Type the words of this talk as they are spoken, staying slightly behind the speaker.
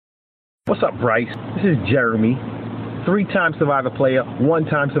What's up, Bryce? This is Jeremy, 3-time Survivor player,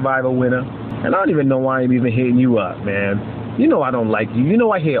 1-time Survivor winner, and I don't even know why I'm even hitting you up, man. You know I don't like you. You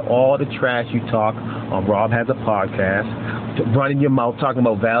know I hear all the trash you talk on Rob Has a Podcast, running your mouth, talking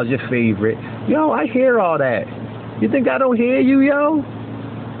about Val's your favorite. Yo, I hear all that. You think I don't hear you, yo?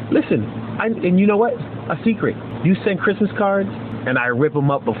 Listen, and you know what? A secret. You send Christmas cards, and I rip them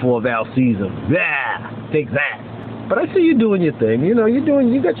up before Val sees them. Yeah, take that. But I see you doing your thing. You know, you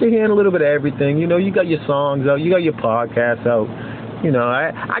got your hand a little bit of everything. You know, you got your songs out, you got your podcast out. You know,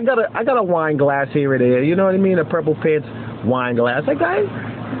 I got a wine glass here or there. You know what I mean? A Purple Pants wine glass. But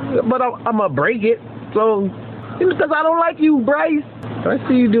I'm gonna break it. So, because I don't like you, Bryce. So I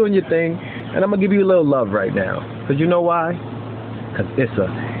see you doing your thing, and I'm gonna give you a little love right now. Cause you know why? Cause it's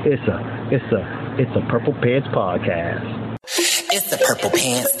a Purple Pants podcast. It's the Purple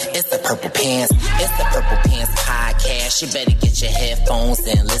Pants, it's the Purple Pants, it's the Purple Pants podcast. You better get your headphones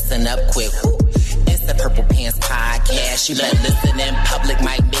and listen up quick. It's the Purple Pants podcast. You better listen in public,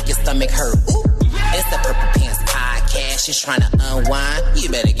 might make your stomach hurt. It's the Purple Pants podcast. You're trying to unwind, you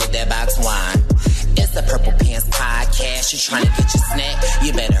better get that box wine. It's the Purple Pants podcast. You're trying to get your snack,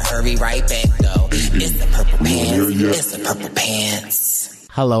 you better hurry right back though. It's the Purple Pants, it's the Purple Pants.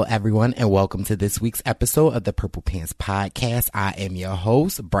 Hello, everyone, and welcome to this week's episode of the Purple Pants Podcast. I am your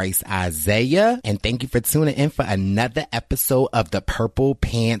host, Bryce Isaiah, and thank you for tuning in for another episode of the Purple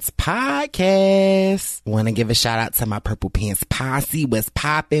Pants Podcast. Want to give a shout out to my Purple Pants posse. What's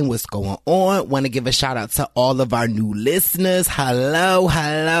popping? What's going on? Want to give a shout out to all of our new listeners. Hello,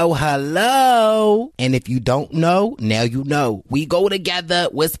 hello, hello. And if you don't know, now you know. We go together.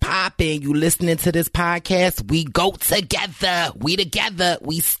 What's popping? You listening to this podcast? We go together. We together.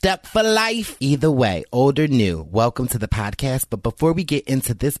 We step for life. Either way, old or new, welcome to the podcast. But before we get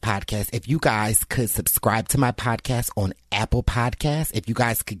into this podcast, if you guys could subscribe to my podcast on Apple Podcasts, if you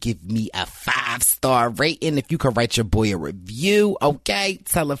guys could give me a 5-star rating, if you could write your boy a review, okay?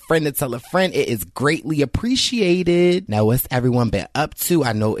 Tell a friend to tell a friend. It is greatly appreciated. Now, what's everyone been up to?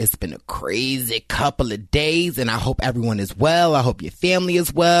 I know it's been a crazy couple of days, and I hope everyone is well. I hope your family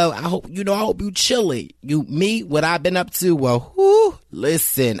is well. I hope you chilling. What I've been up to? Well,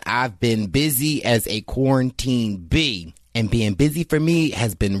 listen, I've been busy as a quarantine bee. And being busy for me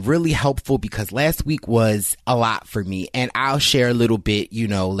has been really helpful because last week was a lot for me. And I'll share a little bit,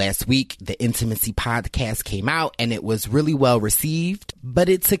 last week the Intimacy podcast came out and it was really well received. But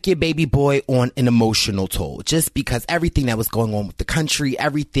it took your baby boy on an emotional toll just because everything that was going on with the country,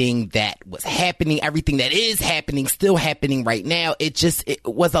 everything that was happening, everything that is happening, still happening right now, it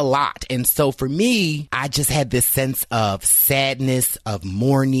was a lot. And so for me, I just had this sense of sadness, of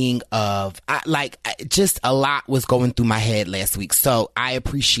mourning, just a lot was going through my head last week. So I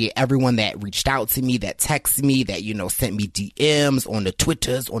appreciate everyone that reached out to me, that texted me, that, sent me DMs on the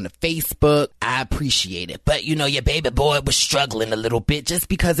Twitters, on the Facebook. I appreciate it. But, your baby boy was struggling a little bit just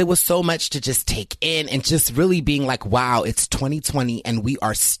because it was so much to just take in and just really being like, wow, it's 2020 and we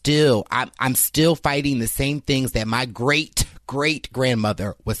are I'm still fighting the same things that my great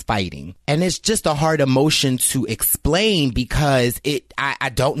grandmother was fighting. And it's just a hard emotion to explain because I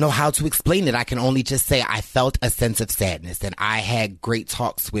don't know how to explain it. I can only just say I felt a sense of sadness, and I had great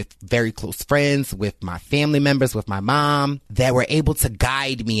talks with very close friends, with my family members, with my mom, that were able to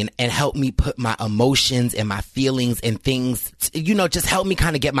guide me and help me put my emotions and my feelings and things, just help me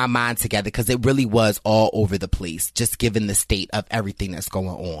kind of get my mind together because it really was all over the place, just given the state of everything that's going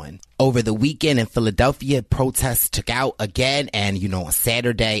on. Over the weekend in Philadelphia, protests took out again. And, on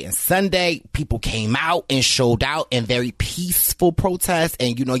Saturday and Sunday, people came out and showed out in very peaceful protests.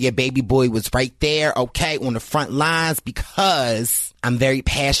 And, your baby boy was right there, okay, on the front lines because I'm very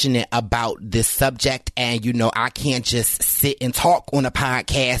passionate about this subject. And, I can't just sit and talk on a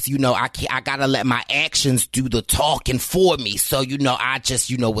podcast. I gotta let my actions do the talking for me. So, I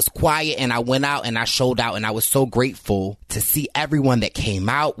just, was quiet and I went out and I showed out and I was so grateful to see everyone that came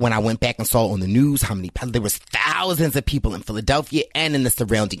out. When I went back and saw on the news there was thousands of people in Philadelphia and in the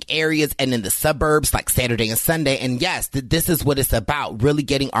surrounding areas and in the suburbs like Saturday and Sunday. And yes, this is what it's about, really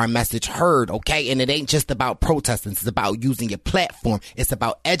getting our message heard, okay? And it ain't just about protesting. It's about using your platform. It's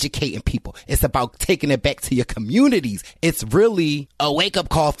about educating people. It's about taking it back to your communities. It's really a wake-up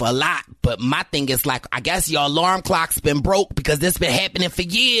call for a lot. But my thing is I guess your alarm clock's been broke because this been happening for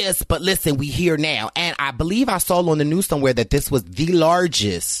years. But listen, we here now. And I believe I saw on the news somewhere that this was the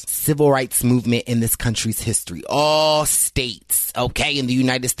largest civil rights movement in this country's history. All states, okay, in the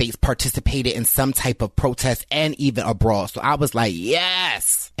United States participated in some type of protest and even abroad. So I was like,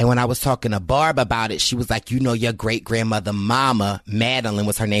 yes. And when I was talking to Barb about it, she was like, your great grandmother, Mama, Madeline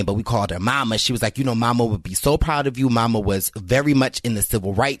was her name, but we called her Mama. She was like, Mama would be so proud of you. Mama was very much in the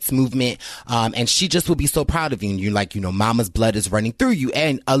civil rights movement. pregnant. And she just would be so proud of you. And you're like, mama's blood is running through you.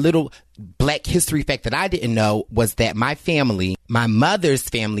 And a little Black history fact that I didn't know was that my mother's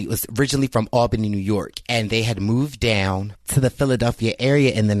family was originally from Albany, New York. And they had moved down to the Philadelphia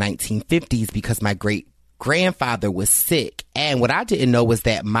area in the 1950s because my great-grandfather was sick. And what I didn't know was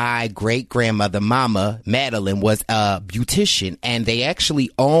that my great-grandmother, Mama Madeline, was a beautician. And they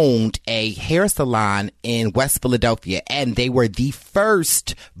actually owned a hair salon in West Philadelphia. And they were the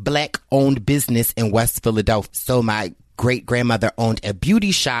first Black-owned business in West Philadelphia. So my great-grandmother owned a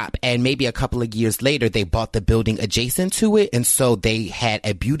beauty shop, and maybe a couple of years later they bought the building adjacent to it, and so they had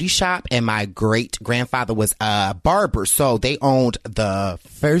a beauty shop, and my great-grandfather was a barber. So they owned the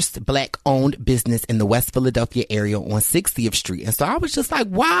first Black-owned business in the West Philadelphia area on 60th Street. And so I was just like,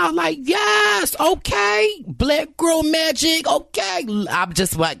 wow, like, yes, okay, Black girl magic, okay. I'm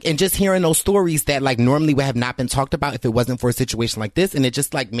just like, and just hearing those stories that like normally would have not been talked about if it wasn't for a situation like this, and it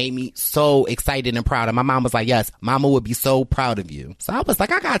just like made me so excited and proud. And my mom was like, yes, mama would be so proud of you. So I was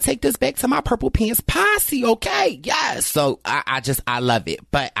like, I gotta take this back to my Purple Pants posse, okay? Yes. So I love it.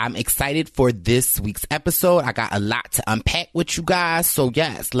 But I'm excited for this week's episode. I got a lot to unpack with you guys. So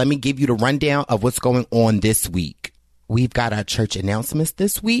yes, let me give you the rundown of what's going on this week. We've got our church announcements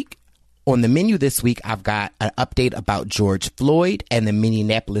this week. On the menu this week, I've got an update about George Floyd and the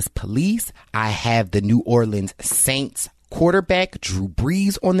Minneapolis police. I have the New Orleans Saints quarterback Drew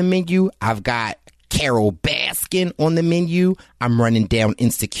Brees on the menu. I've got Carol Baskin on the menu. I'm running down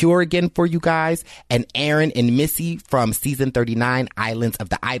Insecure again for you guys. And Aaron and Missy from season 39, Islands of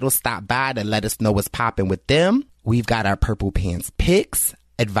the Idol, stop by to let us know what's popping with them. We've got our Purple Pants picks,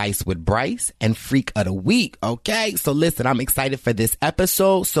 Advice with Bryce, and Freak of the Week. Okay, so listen, I'm excited for this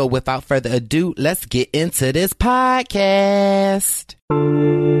episode. So without further ado, let's get into this podcast.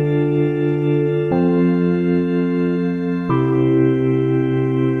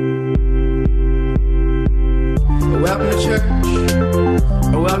 Welcome to church.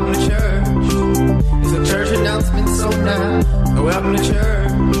 Welcome to church. It's a church announcement, so now welcome to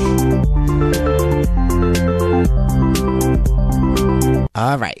church.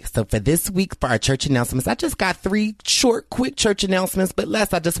 All right, so for this week, for our church announcements, I just got 3 short, quick church announcements, but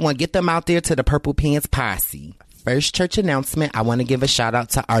I just want to get them out there to the Purple Pants posse. First church announcement, I want to give a shout out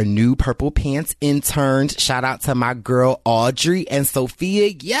to our new Purple Pants interns. Shout out to my girl Audrey and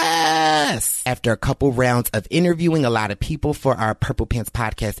Sophia. Yes! After a couple rounds of interviewing a lot of people for our Purple Pants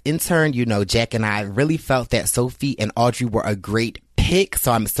podcast intern, Jack and I really felt that Sophie and Audrey were a great pick.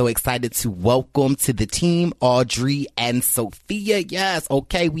 So I'm so excited to welcome to the team Audrey and Sophia. Yes,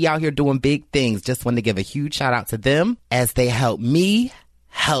 okay, we out here doing big things. Just want to give a huge shout out to them as they help me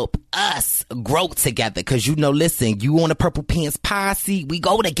help us grow together. Because listen, you on a Purple Pants posse, we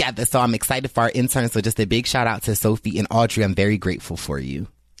go together. So I'm excited for our interns. So just a big shout out to Sophie and Audrey. I'm very grateful for you.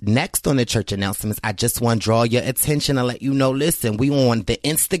 Next on the church announcements, I just want to draw your attention and let you know, listen, we on the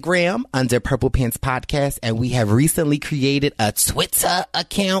Instagram under Purple Pants Podcast, and we have recently created a Twitter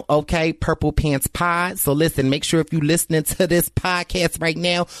account, okay, Purple Pants Pod. So listen, make sure if you're listening to this podcast right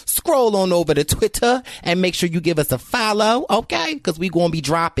now, scroll on over to Twitter and make sure you give us a follow, okay, because we're going to be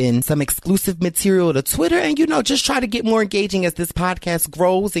dropping some exclusive material to Twitter and, just try to get more engaging as this podcast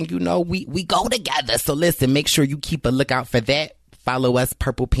grows and, we go together. So listen, make sure you keep a lookout for that. Follow us,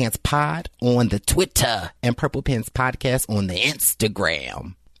 Purple Pants Pod, on the Twitter and Purple Pants Podcast on the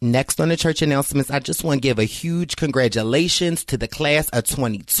Instagram. Next on the church announcements, I just want to give a huge congratulations to the class of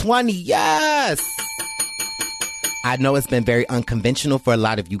 2020. Yes! I know it's been very unconventional for a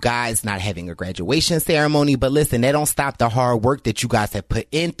lot of you guys not having a graduation ceremony, but listen, that don't stop the hard work that you guys have put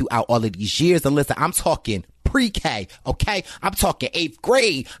in throughout all of these years. And listen, I'm talking pre-K, okay? I'm talking 8th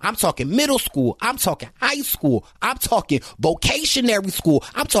grade. I'm talking middle school. I'm talking high school. I'm talking vocationary school.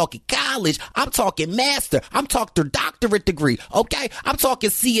 I'm talking college. I'm talking master. I'm talking doctorate degree, okay? I'm talking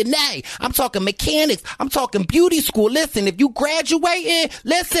CNA. I'm talking mechanics. I'm talking beauty school. Listen, if you graduating,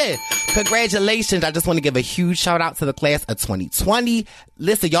 listen, congratulations. I just want to give a huge shout out to the class of 2020.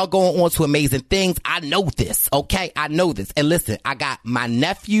 Listen, y'all going on to amazing things. I know this, okay? I know this. And listen, I got my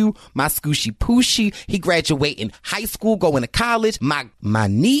nephew, my Scooshy Pooshy. He graduating high school, going to college. My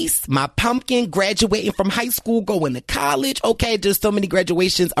niece, my pumpkin, graduating from high school, going to college. Okay, there's so many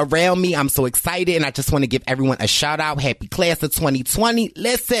graduations around me. I'm so excited, and I just want to give everyone a shout out. Happy class of 2020.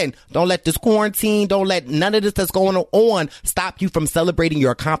 Listen, don't let this quarantine, don't let none of this that's going on stop you from celebrating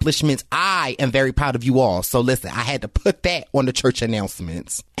your accomplishments. I am very proud of you all. So listen, I had to put that on the church announcements.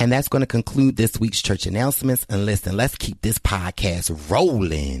 And that's going to conclude this week's church announcements. And listen, let's keep this podcast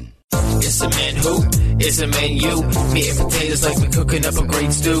rolling. It's a man who, it's a man you. Meat and potatoes like we cooking up a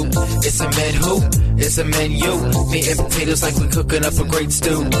great stew. It's a man who, it's a man you. Meat and potatoes like we cooking up a great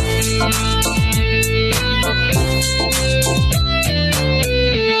stew.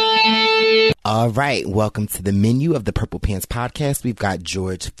 All right, welcome to the menu of the Purple Pants Podcast. We've got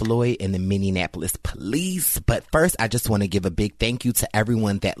George Floyd and the Minneapolis Police. But first, I just want to give a big thank you to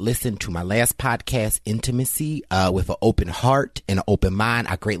everyone that listened to my last podcast, Intimacy, with an open heart and an open mind.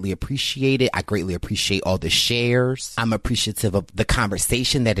 I greatly appreciate it. I greatly appreciate all the shares. I'm appreciative of the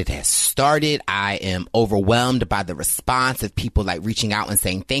conversation that it has started. I am overwhelmed by the response of people like reaching out and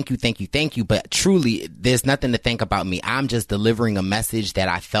saying, thank you, thank you, thank you. But truly, there's nothing to thank about me. I'm just delivering a message that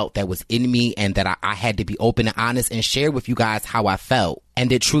I felt that was in me, and that I had to be open and honest and share with you guys how I felt. And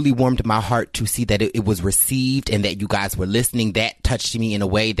it truly warmed my heart to see that it was received and that you guys were listening. That touched me in a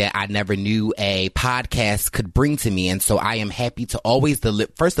way that I never knew a podcast could bring to me. And so I am happy to always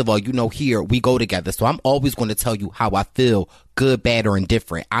first of all, you know, here we go together. So I'm always going to tell you how I feel, good, bad, or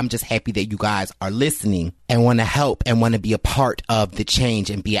indifferent. I'm just happy that you guys are listening and want to help and want to be a part of the change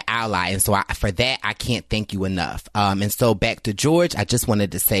and be an ally. And so for that, I can't thank you enough. And so back to George, I just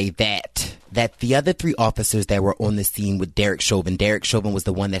wanted to say that the other three officers that were on the scene with Derek Chauvin was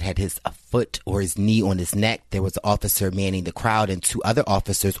the one that had his foot or his knee on his neck. There was an officer manning the crowd and two other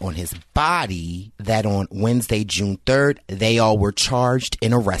officers on his body that on Wednesday, June 3rd, they all were charged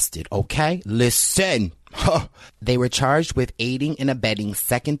and arrested. Okay? Listen. They were charged with aiding and abetting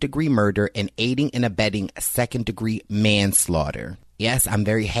second-degree murder and aiding and abetting second-degree manslaughter. Yes, I'm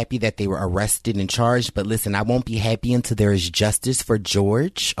very happy that they were arrested and charged, but listen, I won't be happy until there is justice for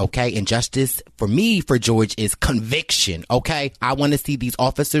George, okay? And justice for me, for George, is conviction, okay? I want to see these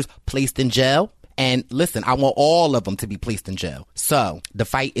officers placed in jail. And listen, I want all of them to be placed in jail. So the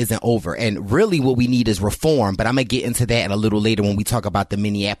fight isn't over. And really what we need is reform. But I'm going to get into that a little later when we talk about the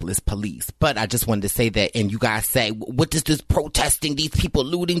Minneapolis police. But I just wanted to say that. And you guys say, what does this protesting, these people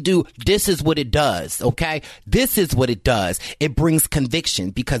looting do? This is what it does. OK, this is what it does. It brings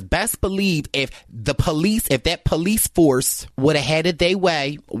conviction, because best believe if that police force would have had it their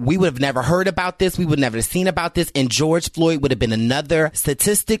way, we would have never heard about this. We would have never seen about this. And George Floyd would have been another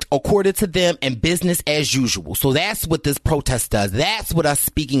statistic according to them, and business as usual. So that's what this protest does. That's what us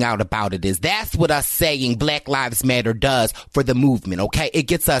speaking out about it is. That's what us saying Black Lives Matter does for the movement, okay? It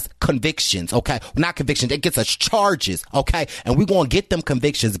gets us convictions, okay? Not convictions, it gets us charges, okay? And we're going to get them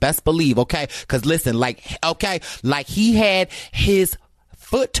convictions, best believe, okay? Because listen, like he had his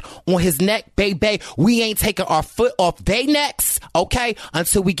foot on his neck, baby. We ain't taking our foot off their necks, okay?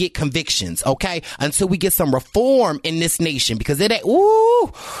 Until we get convictions, okay? Until we get some reform in this nation, because it ain't,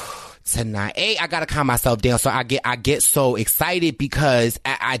 tonight, I gotta calm myself down. So I get so excited because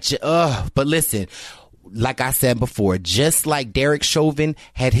but listen, like I said before, just like Derek Chauvin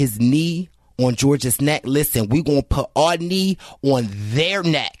had his knee on George's neck, listen, we gonna put our knee on their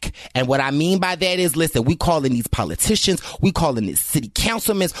neck. And what I mean by that is, listen, we calling these politicians, we calling these city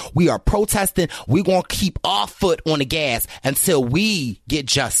councilmen, we are protesting, we gonna keep our foot on the gas until we get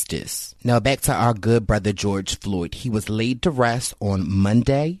justice. Now back to our good brother George Floyd. He was laid to rest on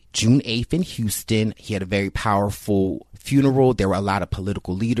Monday, June 8th in Houston. He had a very powerful funeral. There were a lot of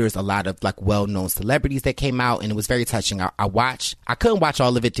political leaders, a lot of well-known celebrities that came out, and it was very touching. I couldn't watch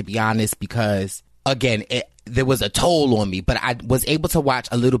all of it, to be honest, because again, there was a toll on me, but I was able to watch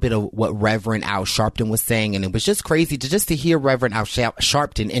a little bit of what Reverend Al Sharpton was saying, and it was just crazy to hear Reverend Al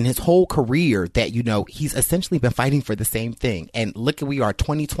Sharpton in his whole career that, he's essentially been fighting for the same thing. And look, we are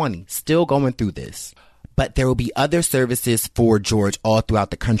 2020, still going through this. But there will be other services for George all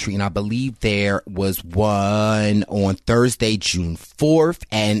throughout the country. And I believe there was one on Thursday, June 4th.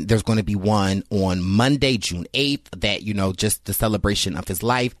 And there's going to be one on Monday, June 8th, that, just the celebration of his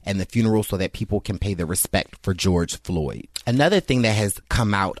life and the funeral, so that people can pay their respect for George Floyd. Another thing that has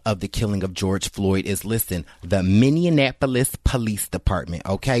come out of the killing of George Floyd is, listen, the Minneapolis Police Department.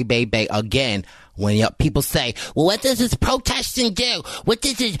 Okay, baby. Again, when people say, well, what does this protesting do? What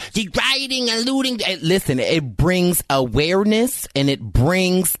does this rioting and looting? Listen, it brings awareness and it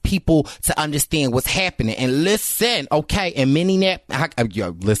brings people to understand what's happening. And listen, okay, in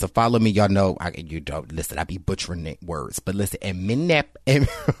Minneapolis, listen, follow me. Y'all know, you don't listen. I be butchering words, but listen, in Minneapolis,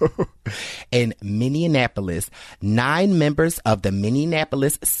 9 members of the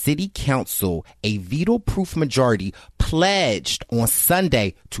Minneapolis City Council, a veto-proof majority, pledged on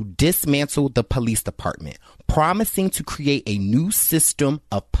Sunday to dismantle the police department, promising to create a new system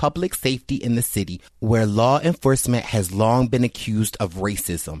of public safety in the city where law enforcement has long been accused of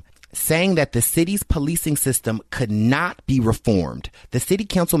racism. saying that the city's policing system could not be reformed. The city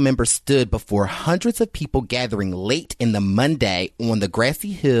council members stood before hundreds of people gathering late in the Monday on the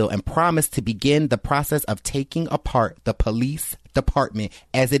grassy hill and promised to begin the process of taking apart the police department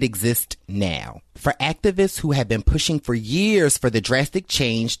as it exists now. For activists who have been pushing for years for the drastic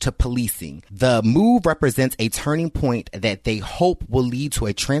change to policing, the move represents a turning point that they hope will lead to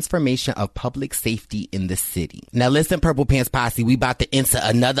a transformation of public safety in the city. Now listen, Purple Pants Posse, we about to enter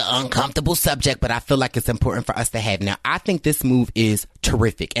another uncomfortable subject, but I feel like it's important for us to have. Now, I think this move is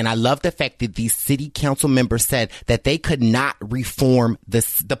terrific, and I love the fact that these city council members said that they could not reform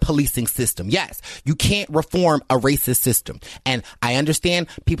the policing system. Yes, you can't reform a racist system. And I understand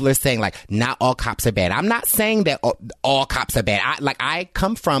people are saying, like, not all cops are bad. I'm not saying that all cops are bad. I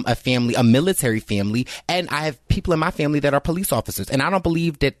come from a military family, and I have people in my family that are police officers, and I don't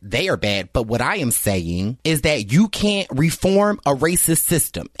believe that they are bad. But what I am saying is that you can't reform a racist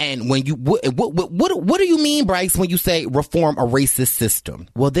system. And when you, what do you mean, Bryce, when you say reform a racist system?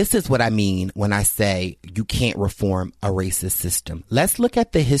 Well, this is what I mean when I say you can't reform a racist system. Let's look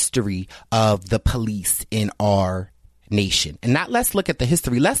at the history of the police in our nation. And not let's look at the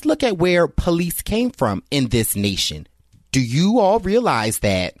history. Let's look at where police came from in this nation. Do you all realize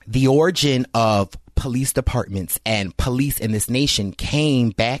that the origin of police departments and police in this nation came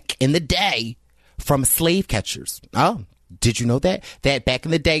back in the day from slave catchers? Oh, did you know that? That back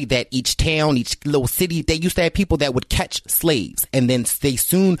in the day, that each town, each little city, they used to have people that would catch slaves, and then they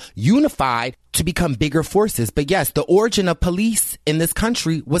soon unified to become bigger forces. But yes, the origin of police in this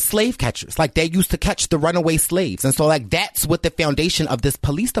country was slave catchers. Like, they used to catch the runaway slaves. And so, like, that's what the foundation of this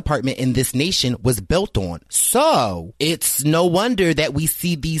police department in this nation was built on. So it's no wonder that we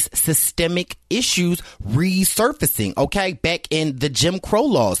see these systemic issues resurfacing, okay? Back in the Jim Crow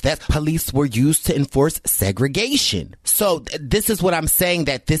laws, that police were used to enforce segregation. So this is what I'm saying,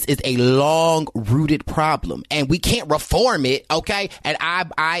 that this is a long-rooted problem, and we can't reform it, okay? And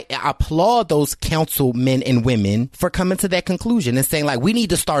I applaud those councilmen and women for coming to that conclusion and saying, like, we need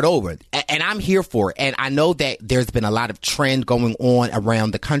to start over. And I'm here for it. And I know that there's been a lot of trend going on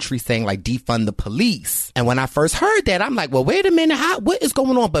around the country saying, like, defund the police. And when I first heard that, I'm like, well, wait a minute, what is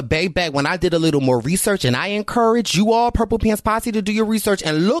going on? But baby, when I did a little more research, and I encourage you all, Purple Pants Posse, to do your research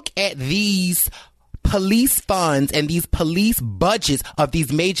and look at these police funds and these police budgets of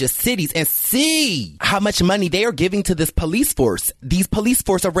these major cities and see how much money they are giving to this police force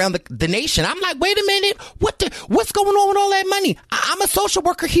around the nation. I'm like, wait a minute, what's going on with all that money? I'm a social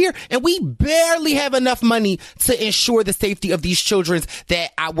worker here, and we barely have enough money to ensure the safety of these children that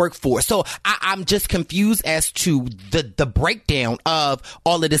I work for. So I'm just confused as to the breakdown of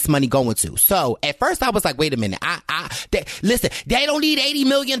all of this money going to. So at first I was like, wait a minute, listen, they don't need $80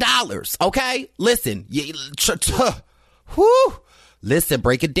 million, okay? Listen, listen,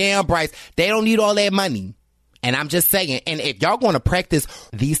 break it down, Bryce. They don't need all that money. And I'm just saying, and if y'all going to practice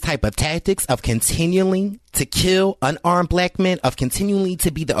these type of tactics of continuing to kill unarmed black men, of continuing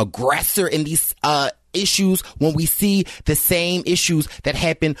to be the aggressor in these issues, when we see the same issues that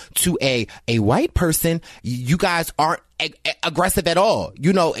happen to a white person, you guys aren't aggressive at all.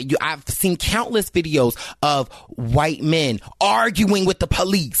 You know, I've seen countless videos of white men arguing with the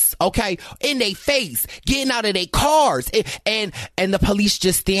police, okay, in their face, getting out of their cars, and the police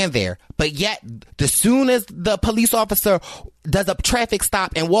just stand there. But yet, as soon as the police officer does a traffic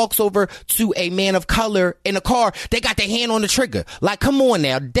stop and walks over to a man of color in a car, they got their hand on the trigger. Like, come on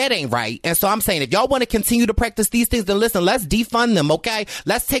now, that ain't right. And so I'm saying, if y'all want to continue to practice these things, then listen, let's defund them, okay?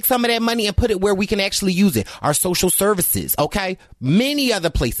 Let's take some of that money and put it where we can actually use it. Our social services, okay? Many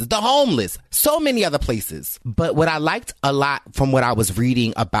other places, the homeless, so many other places. But what I liked a lot from what I was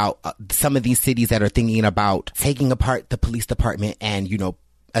reading about some of these cities that are thinking about taking apart the police department and, you know,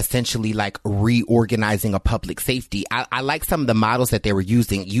 essentially like reorganizing a public safety. I like some of the models that they were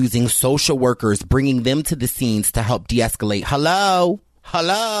using social workers, bringing them to the scenes to help de-escalate. Hello.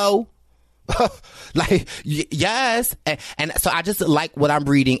 Like, yes. And so I just like what I'm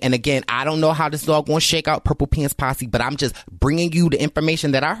reading. And again, I don't know how this is all going to shake out, Purple Pants Posse, but I'm just bringing you the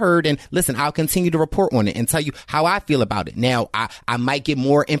information that I heard. And listen, I'll continue to report on it and tell you how I feel about it. Now, I might get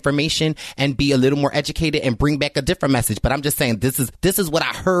more information and be a little more educated and bring back a different message. But I'm just saying, this is what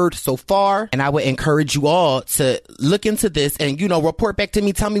I heard so far. And I would encourage you all to look into this and, you know, report back to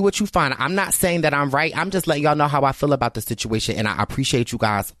me. Tell me what you find. I'm not saying that I'm right. I'm just letting y'all know how I feel about the situation. And I appreciate you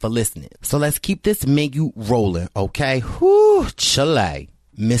guys for listening. So let's keep this menu rolling, okay? Whoo, Chile.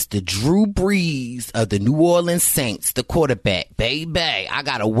 Mr. Drew Brees of the New Orleans Saints, the quarterback. Baby, I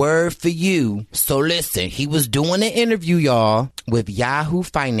got a word for you. So listen, he was doing an interview, y'all, with Yahoo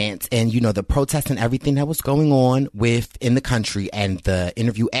Finance and, the protests and everything that was going on in the country. And the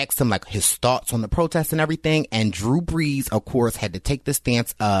interview asked him, like, his thoughts on the protests and everything. And Drew Brees, of course, had to take the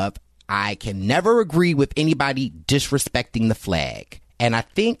stance of, I can never agree with anybody disrespecting the flag. And I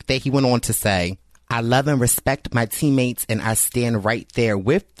think that he went on to say, I love and respect my teammates, and I stand right there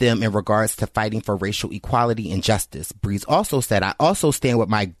with them in regards to fighting for racial equality and justice. Brees also said, I also stand with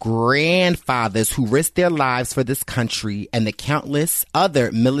my grandfathers who risked their lives for this country and the countless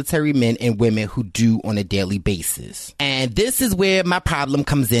other military men and women who do on a daily basis. And this is where my problem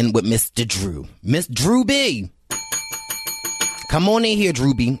comes in with Mr. Drew. Miss Drew B. Come on in here,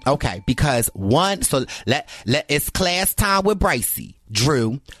 Drew B. Okay, because it's class time with Brycey.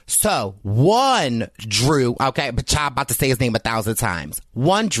 Drew. So, Drew, okay, but y'all about to say his name 1,000 times.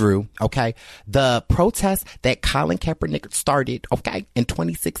 Drew, okay, the protest that Colin Kaepernick started, okay, in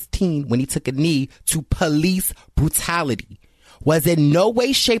 2016 when he took a knee to police brutality was in no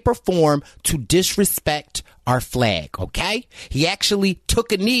way, shape, or form to disrespect our flag, okay? He actually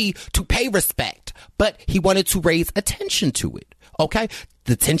took a knee to pay respect, but he wanted to raise attention to it, okay?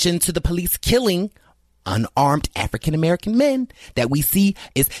 The attention to the police killing unarmed African-American men that we see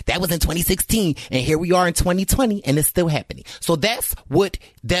that was in 2016, and here we are in 2020, and it's still happening. So that's what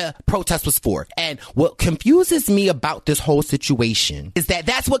the protest was for. And what confuses me about this whole situation is that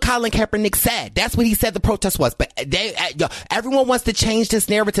that's what Colin Kaepernick said. That's what he said the protest was. But everyone wants to change this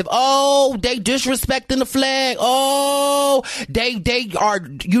narrative. Oh, they disrespecting the flag. Oh, they are,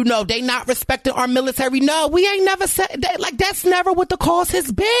 they not respecting our military. No, we ain't never said that. Like, that's never what the cause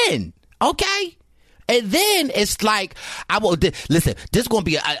has been. Okay? And then it's like, listen, this is going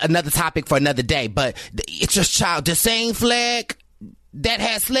to be another topic for another day, but it's just the same flag that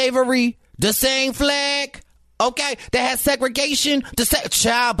has slavery, the same flag, okay, that has segregation,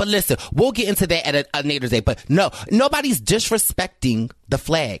 but listen, we'll get into that at a later day. But no, nobody's disrespecting the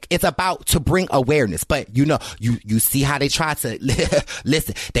flag. It's about to bring awareness. But you see how they try to,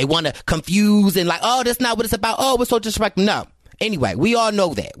 listen, they want to confuse and like, oh, that's not what it's about. Oh, we're so disrespectful. No. Anyway, we all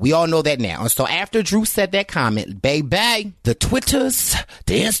know that. We all know that now. And so after Drew said that comment, baby, the Twitters,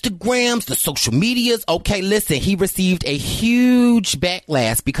 the Instagrams, the social medias, okay, listen, he received a huge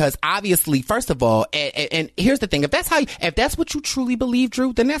backlash because obviously, first of all, and here's the thing, if that's what you truly believe,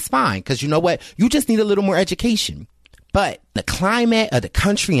 Drew, then that's fine. Because you know what? You just need a little more education. But the climate of the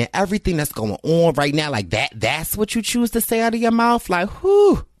country and everything that's going on right now, like that's what you choose to say out of your mouth? Like,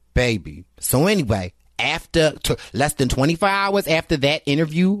 whew, baby. So anyway, less than 24 hours after that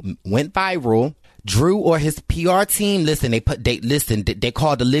interview went viral, Drew or his PR team, they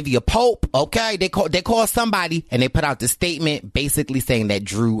called Olivia Pope, okay? They called somebody and they put out this statement basically saying that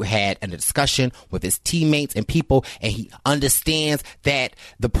Drew had a discussion with his teammates and people, and he understands that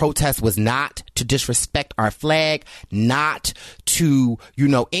the protest was not to disrespect our flag, not to,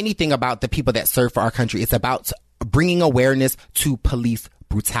 anything about the people that serve for our country. It's about bringing awareness to police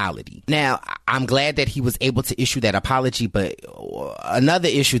brutality. Now, I'm glad that he was able to issue that apology, but another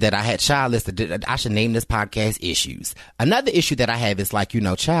issue that I had, child, I should name this podcast Issues. Another issue that I have is like,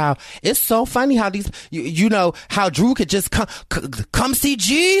 child, it's so funny how how Drew could just come see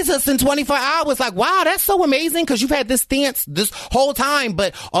Jesus in 24 hours. Like, wow, that's so amazing because you've had this stance this whole time,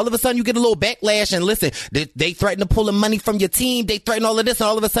 but all of a sudden you get a little backlash and listen, they threaten to pull the money from your team. They threaten all of this and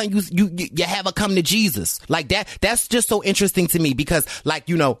all of a sudden you have a come to Jesus. Like that's just so interesting to me because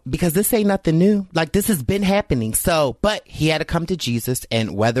because this ain't nothing new. Like, this has been happening. So, but he had to come to Jesus,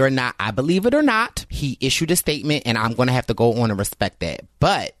 and whether or not I believe it or not, he issued a statement, and I'm going to have to go on and respect that.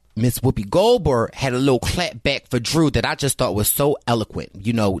 But Miss Whoopi Goldberg had a little clap back for Drew that I just thought was so eloquent.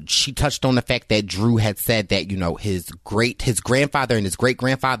 She touched on the fact that Drew had said that, his grandfather and his great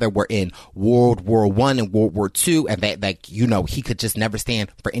grandfather were in World War I and World War II, and that, he could just never stand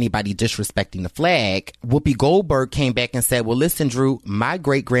for anybody disrespecting the flag. Whoopi Goldberg came back and said, well, listen, Drew, my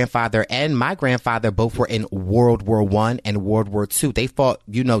great grandfather and my grandfather both were in World War I and World War II. They fought,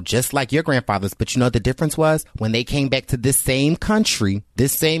 just like your grandfathers, but the difference was when they came back to this same country,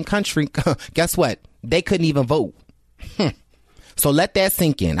 guess what? They couldn't even vote. So let that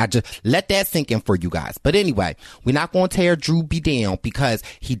sink in. I just let that sink in for you guys. But anyway, we're not going to tear Drew B down because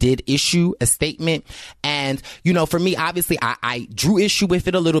he did issue a statement. And, for me, obviously, I drew issue with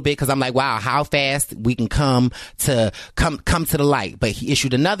it a little bit because I'm like, wow, how fast we can come to the light. But he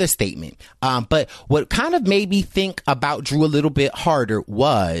issued another statement. But what kind of made me think about Drew a little bit harder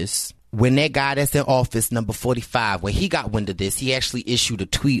was when that guy that's in office, number 45, when he got wind of this, he actually issued a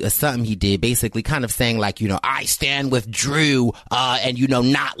tweet or something he did, basically kind of saying like, I stand with Drew,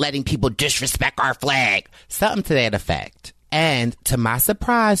 and, not letting people disrespect our flag. Something to that effect. And to my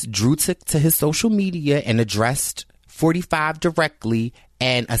surprise, Drew took to his social media and addressed 45 directly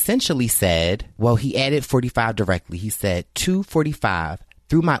and essentially said, he added 45 directly. He said, to 45,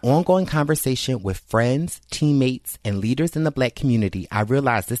 through my ongoing conversation with friends, teammates, and leaders in the Black community, I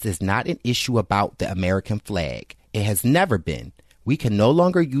realize this is not an issue about the American flag. It has never been. We can no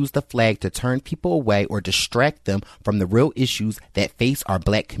longer use the flag to turn people away or distract them from the real issues that face our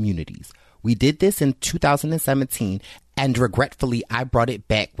Black communities. We did this in 2017, and regretfully, I brought it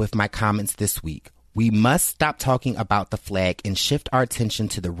back with my comments this week. We must stop talking about the flag and shift our attention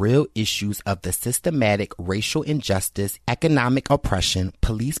to the real issues of the systematic racial injustice, economic oppression,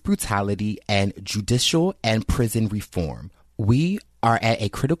 police brutality, and judicial and prison reform. We are at a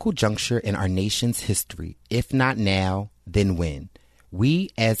critical juncture in our nation's history. If not now, then when?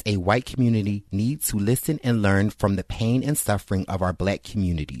 We, as a white community, need to listen and learn from the pain and suffering of our Black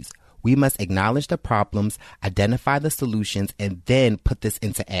communities. We must acknowledge the problems, identify the solutions, and then put this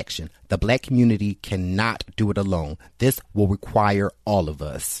into action. The Black community cannot do it alone. This will require all of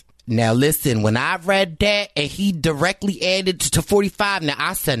us. Now, listen, when I read that and he directly added to 45, now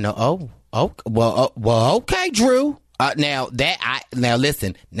I said, okay, Drew. Now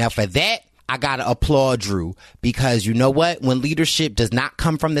for that, I gotta applaud Drew, because you know what? When leadership does not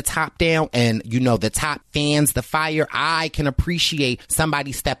come from the top down and, the top fans the fire, I can appreciate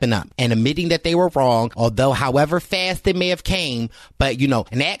somebody stepping up and admitting that they were wrong, although however fast it may have came. But,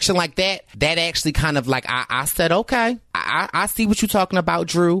 an action like that actually kind of like, I said, okay, I see what you're talking about,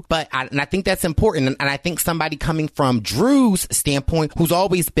 Drew. But I think that's important. And I think somebody coming from Drew's standpoint, who's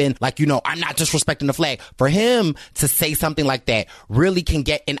always been like, I'm not disrespecting the flag, for him to say something like that really can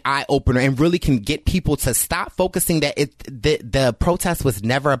get an eye opener and really can get people to stop focusing that the protest was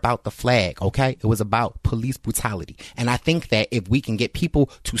never about the flag, okay? It was about police brutality. And I think that if we can get people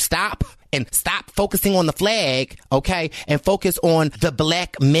to stop focusing on the flag, okay, and focus on the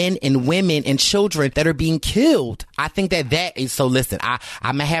Black men and women and children that are being killed, I think that is, so listen, I'm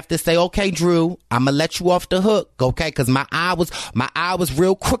gonna have to say, okay, Drew, I'm gonna let you off the hook, okay, because my eye was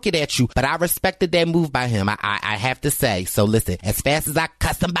real crooked at you, but I respected that move by him. I have to say. So listen, as fast as I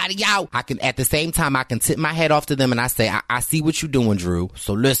cut somebody out, at the same time, I can tip my head off to them and I say, I see what you're doing, Drew.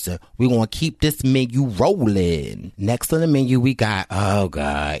 So listen, we're gonna keep this menu rolling. Next on the menu, we got,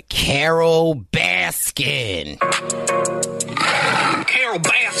 Carole Baskin. Carole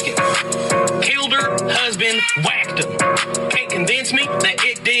Baskin killed her husband, whacked him. Can't convince me that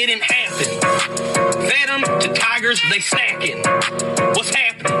it didn't happen. Fed them to tigers, they stacking. What's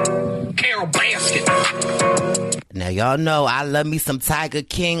happening? Carole Baskin. Now, y'all know I love me some Tiger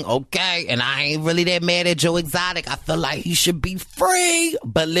King, okay? And I ain't really that mad at Joe Exotic. I feel like he should be free.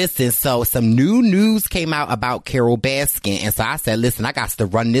 But listen, so some new news came out about Carole Baskin. And so I said, listen, I got to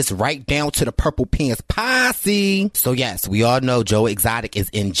run this right down to the Purple Pants posse. So yes, we all know Joe Exotic is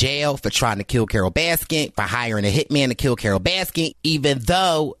in jail for trying to kill Carole Baskin, for hiring a hitman to kill Carole Baskin, even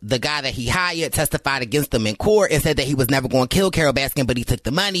though the guy that he hired testified against him in court and said that he was never going to kill Carole Baskin, but he took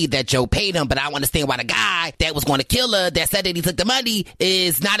the money that Joe paid him. But I don't understand why the guy that was going to kill her, that said that he took the money,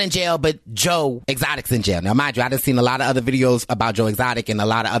 is not in jail, but Joe Exotic's in jail. Now, mind you, I done seen a lot of other videos about Joe Exotic and a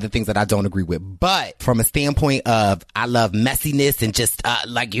lot of other things that I don't agree with. But from a standpoint of, I love messiness and just,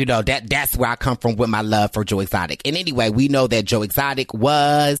 that's where I come from with my love for Joe Exotic. And anyway, we know that Joe Exotic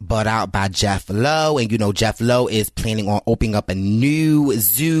was bought out by Jeff Lowe. And Jeff Lowe is planning on opening up a new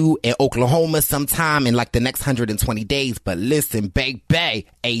zoo in Oklahoma sometime in like the next 120 days. But listen, baby,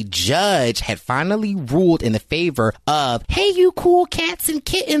 a judge had finally ruled in the favor of, hey, you cool cats and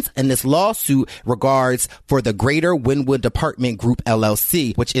kittens, in this lawsuit regards for the Greater Wynwood Department Group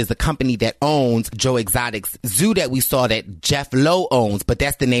LLC, which is the company that owns Joe Exotic's zoo that we saw that Jeff Lowe owns. But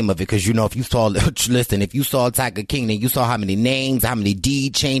that's the name of it, because if you saw Tiger King, then you saw how many names, how many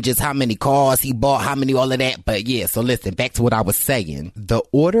deed changes, how many cars he bought, how many, all of that. But yeah, so listen, back to what I was saying. The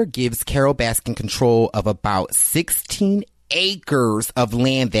order gives Carole Baskin control of about 16 acres of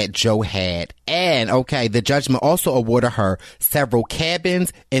land that Joe had. And, okay, the judgment also awarded her several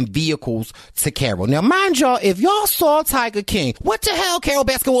cabins and vehicles to Carole. Now, mind y'all, if y'all saw Tiger King, what the hell Carole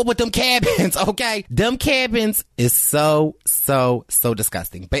Baskin want with them cabins, okay? Them cabins is so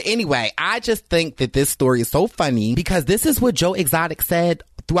disgusting. But anyway, I just think that this story is so funny because this is what Joe Exotic said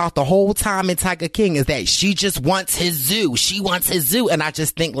throughout the whole time in Tiger King is that she just wants his zoo. She wants his zoo. And I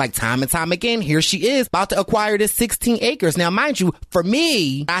just think like time and time again, here she is about to acquire this 16 acres. Now, mind you, for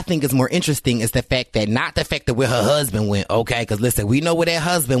me, I think is more interesting is the fact that not the fact that where her husband went. Okay. Cause listen, we know where that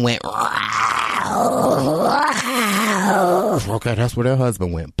husband went. Okay, that's where their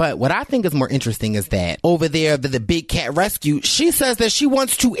husband went. But what I think is more interesting is that over there, the Big Cat Rescue, she says that she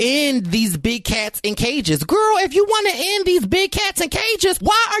wants to end these big cats in cages. Girl, if you want to end these big cats in cages,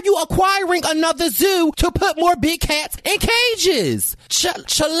 why are you acquiring another zoo to put more big cats in cages?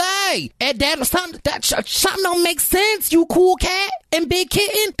 Chile, and that something don't make sense, you cool cat and big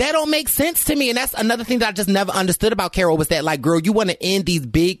kitten. That don't make sense to me. And that's another thing that I just never understood about Carol was that, like, girl, you want to end these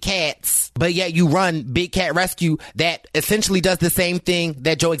big cats, but yet you run Big Cat Rescue that essentially does the same thing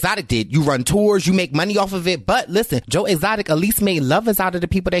that Joe Exotic did. You run tours, you make money off of it. But listen, Joe Exotic at least made lovers out of the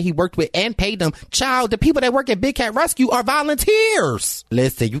people that he worked with and paid them. Child, the people that work at Big Cat Rescue are volunteers.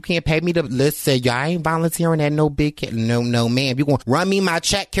 Listen, you can't pay me to listen. Y'all ain't volunteering at no Big Cat. No, ma'am. You gonna run me my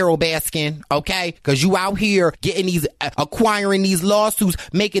check, Carol Baskin, okay? Cause you out here getting these, acquiring these lawsuits,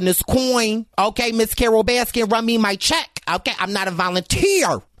 making this coin. Okay, Miss Carol Baskin, run me my check. Okay, I'm not a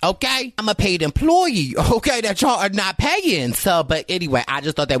volunteer. Okay, I'm a paid employee, okay, that y'all are not paying. So, but anyway, I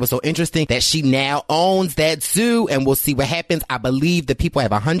just thought that was so interesting that she now owns that zoo, and we'll see what happens. I believe the people have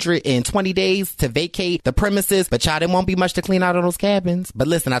 120 days to vacate the premises, but y'all, there won't be much to clean out of those cabins. But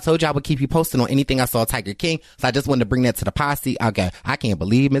listen, I told you I would keep you posted on anything I saw Tiger King, so I just wanted to bring that to the posse. Okay, I can't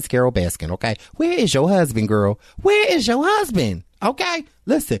believe Miss Carol Baskin, okay? Where is your husband, girl? Where is your husband? Okay,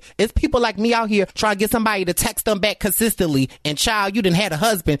 listen, it's people like me out here trying to get somebody to text them back consistently, and child, you done had a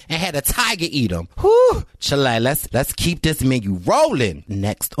husband and had a tiger eat him. Whew, Chile, let's keep this menu rolling.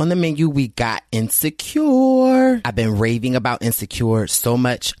 Next on the menu, we got Insecure. I've been raving about Insecure so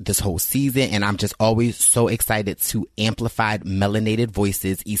much this whole season, and I'm just always so excited to amplified melanated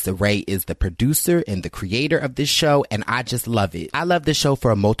voices. Issa Rae is the producer and the creator of this show, and I just love it. I love this show for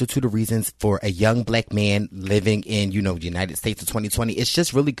a multitude of reasons. For a young black man living in, the United States of 2020, it's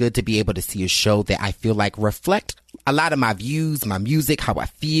just really good to be able to see a show that I feel like reflect a lot of my views, my music, how I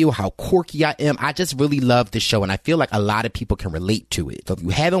feel, how quirky I am. I just really love this show, and I feel like a lot of people can relate to it. So if you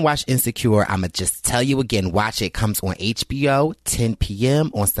haven't watched Insecure, I'm going to just tell you again, watch it. It comes on HBO, 10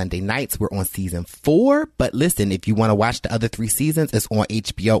 p.m. on Sunday nights. We're on season 4. But listen, if you want to watch the other 3 seasons, it's on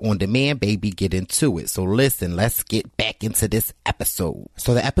HBO on demand, baby. Get into it. So listen, let's get back into this episode.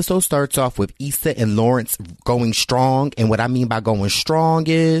 So the episode starts off with Issa and Lawrence going strong. And what I mean by going strong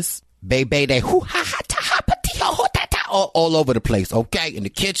is, baby, they all over the place, okay? In the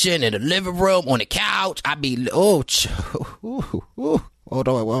kitchen, in the living room, on the couch. I mean, hold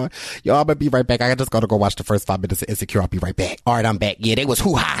on. Yo, I'm gonna be right back. I just gotta go watch the first 5 minutes of Insecure. I'll be right back. All right, I'm back. Yeah, they was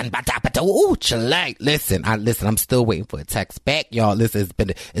hoo-ha and ba-da-ba-da. Ooh, chile. Listen, I'm still waiting for a text back. Y'all, listen,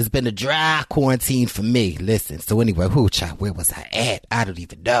 it's been a dry quarantine for me. Listen, so anyway, where was I at? I don't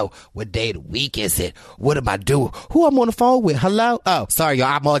even know. What day of the week is it? What am I doing? Who I'm on the phone with? Hello? Oh, sorry, y'all.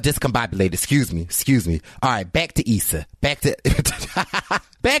 I'm all discombobulated. Excuse me. All right, back to Issa. Back to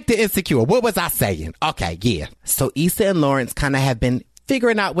Insecure. What was I saying? Okay, yeah. So Issa and Lawrence kind of have been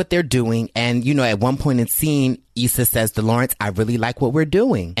figuring out what they're doing. And, at one point in the scene, Issa says to Lawrence, I really like what we're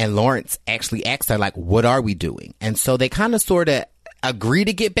doing. And Lawrence actually asks her, like, what are we doing? And so they kind of sort of agree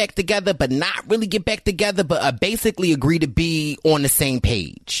to get back together, but not really get back together, but basically agree to be on the same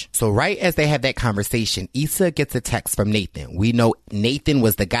page. So right as they have that conversation, Issa gets a text from Nathan. We know Nathan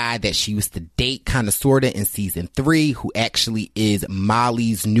was the guy that she used to date kind of sort of in season 3, who actually is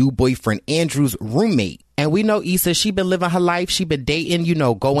Molly's new boyfriend Andrew's roommate. And we know Issa, she been living her life. She been dating,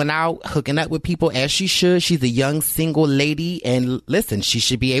 going out, hooking up with people as she should. She's a young single lady. And listen, she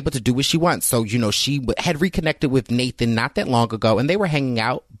should be able to do what she wants. So, she had reconnected with Nathan not that long ago, and they were hanging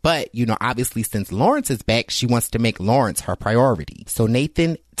out. But, obviously since Lawrence is back, she wants to make Lawrence her priority. So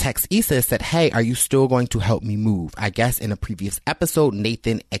Nathan texted Issa and said, hey, are you still going to help me move? I guess in a previous episode,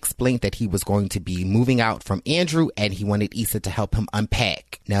 Nathan explained that he was going to be moving out from Andrew, and he wanted Issa to help him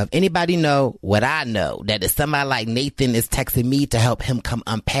unpack. Now, if anybody know what I know, that if somebody like Nathan is texting me to help him come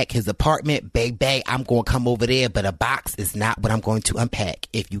unpack his apartment, baby, I'm going to come over there, but a box is not what I'm going to unpack,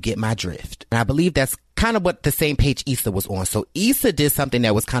 if you get my drift. And I believe that's kind of what the same page Issa was on. So Issa did something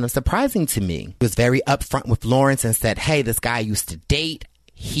that was kind of surprising to me. He was very upfront with Lawrence and said, hey, this guy I used to date,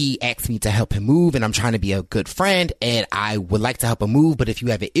 he asked me to help him move, and I'm trying to be a good friend, and I would like to help him move, but if you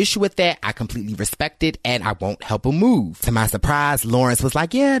have an issue with that, I completely respect it, and I won't help him move. To my surprise, Lawrence was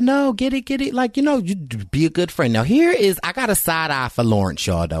like, yeah, no, get it. Like, you be a good friend. Now, I got a side eye for Lawrence,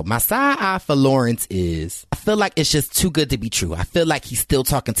 y'all, though. My side eye for Lawrence is, I feel like it's just too good to be true. I feel like he's still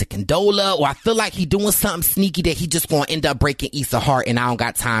talking to Condola, or I feel like he doing something sneaky that he just gonna end up breaking Issa's heart, and I don't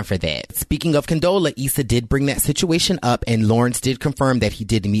got time for that. Speaking of Condola, Issa did bring that situation up, and Lawrence did confirm that he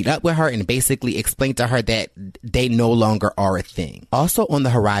did meet up with her and basically explained to her that they no longer are a thing. Also on the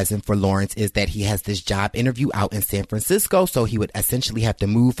horizon for Lawrence is that he has this job interview out in San Francisco, so he would essentially have to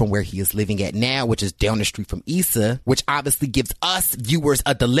move from where he is living at now, which is down the street from Issa, which obviously gives us viewers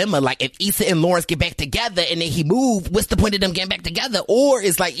a dilemma. Like, if Issa and Lawrence get back together and then he moved, what's the point of them getting back together? Or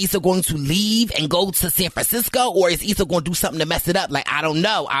is like Issa going to leave and go to San Francisco, or is Issa going to do something to mess it up? Like, I don't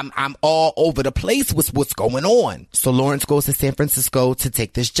know. I'm all over the place with what's going on. So Lawrence goes to San Francisco to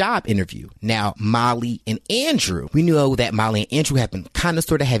take this job interview. Now, Molly and Andrew, we know that Molly and Andrew have been kind of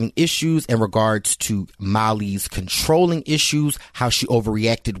sort of having issues in regards to Molly's controlling issues, how she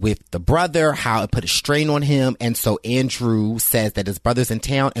overreacted with the brother, how it put a strain on him. And so Andrew says that his brother's in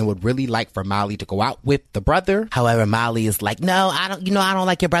town and would really like for Molly to go out with the brother. However, Molly is like, no, I don't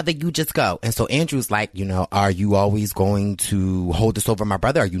like your brother. You just go. And so Andrew's like, are you always going to hold this over my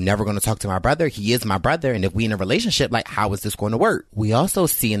brother? Are you never going to talk to my brother? He is my brother. And if we in a relationship, like, how is this going to work? We also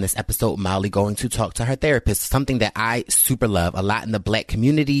see in this episode Molly going to talk to her therapist, something that I super love. A lot in the Black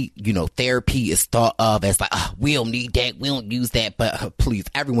community, therapy is thought of as like, we don't need that, we don't use that, but please,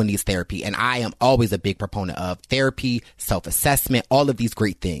 everyone needs therapy. And I am always a big proponent of therapy, self-assessment, all of these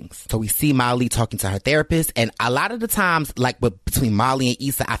great things. So we see Molly talking to her therapist, and a lot of the times, like between Molly and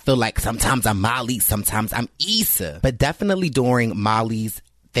Issa, I feel like sometimes I'm Molly, sometimes I'm Issa. But definitely during Molly's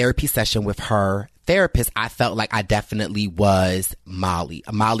therapy session with her therapist, I felt like I definitely was Molly.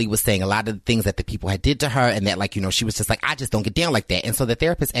 Molly was saying a lot of the things that the people had did to her, and that, like, she was just like, I just don't get down like that. And so the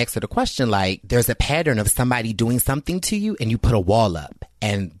therapist asked her the question, like, there's a pattern of somebody doing something to you and you put a wall up.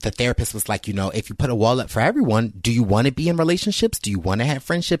 And the therapist was like, if you put a wall up for everyone, do you want to be in relationships? Do you want to have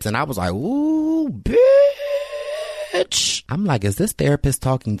friendships? And I was like, ooh, bitch. I'm like, is this therapist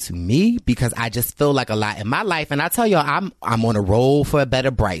talking to me? Because I just feel like a lot in my life, and I tell y'all, I'm on a roll for a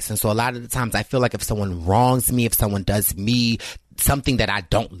better Bryce. And so a lot of the times I feel like if someone wrongs me, if someone does me something that I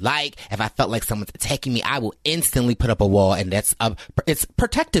don't like, if I felt like someone's attacking me, I will instantly put up a wall, and it's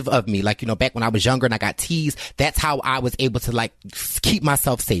protective of me. Like, back when I was younger and I got teased, that's how I was able to, like, keep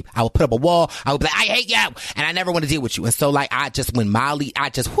myself safe. I would put up a wall. I would be like, I hate you, and I never want to deal with you. And so, like, that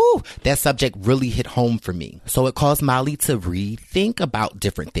subject really hit home for me. So it caused Molly to rethink about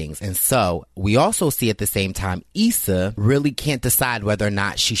different things. And so we also see at the same time, Issa really can't decide whether or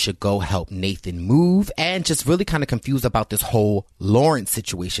not she should go help Nathan move, and just really kind of confused about this whole Lawrence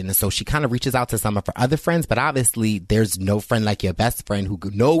situation. And so she kind of reaches out to some of her other friends, but obviously there's no friend like your best friend who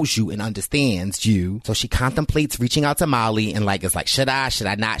knows you and understands you. So she contemplates reaching out to Molly, and like, it's like, should I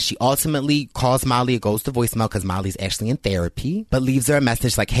not? She ultimately calls Molly. It goes to voicemail because Molly's actually in therapy, but leaves her a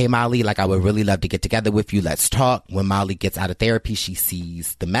message like, hey Molly, like, I would really love to get together with you. Let's talk. When Molly gets out of therapy, she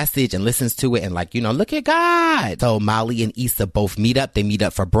sees the message and listens to it, and like, look at God. So Molly and Issa both meet up. They meet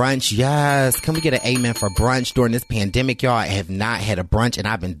up for brunch. Yes. Can we get an amen for brunch during this pandemic, y'all? I have not had a brunch and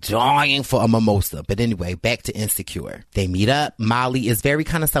I've been dying for a mimosa. But anyway, back to Insecure. They meet up. Molly is very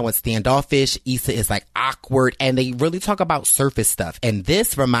kind of somewhat standoffish. Issa is like awkward, and they really talk about surface stuff. And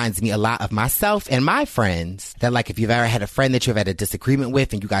this reminds me a lot of myself and my friends, that like, if you've ever had a friend that you've had a disagreement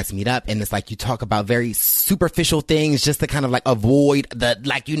with and you guys meet up, and it's like you talk about very superficial things just to kind of like avoid the,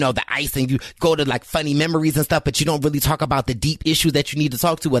 like, the ice, and you go to like funny memories and stuff, but you don't really talk about the deep issues that you need to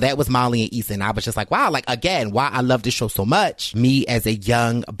talk to. Well, that was Molly and Issa, and I was just like, wow, like, again, why I love this show so much. Me as a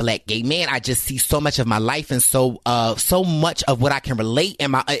young Black gay man, I just see so much of my life and so much of what I can relate.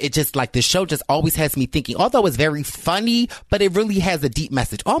 And it just, like, the show just always has me thinking, although it's very funny, but it really has a deep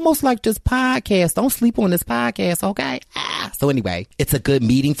message, almost like this podcast. Don't sleep on this podcast, okay? So anyway, it's a good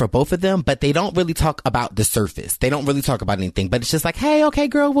meeting for both of them, but they don't really talk about the surface. They don't really talk about anything, but it's just like, hey, okay,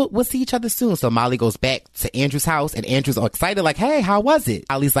 girl, we'll see each other soon. So Molly goes back to Andrew's house, and Andrew's all excited, like, hey, how was it?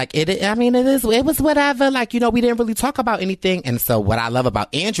 Molly's like, it was whatever. Like, we didn't really talk about anything. And so what I love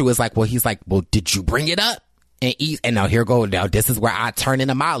about Andrew is like, he's like, well, did you bring it up? And now this is where I turn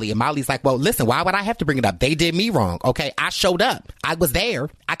into Molly. And Molly's like, well, listen, why would I have to bring it up? They did me wrong. Okay. I showed up. I was there.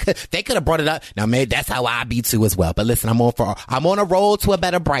 They could have brought it up. Now, maybe that's how I be too as well. But listen, I'm on a roll to a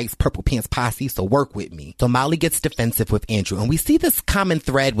better Bryce, Purple Pants Posse. So work with me. So Molly gets defensive with Andrew. And we see this common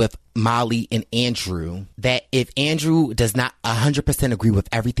thread with Molly and Andrew, that if Andrew does not 100% agree with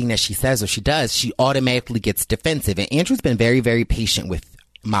everything that she says or she does, she automatically gets defensive. And Andrew's been very, very patient with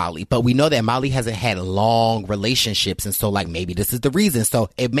Molly, but we know that Molly hasn't had long relationships, and so like maybe this is the reason. So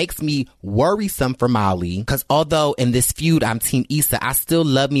it makes me worrisome for Molly, because although in this feud I'm Team Issa, I still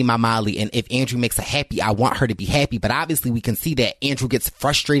love me my Molly, and if Andrew makes her happy, I want her to be happy. But obviously we can see that Andrew gets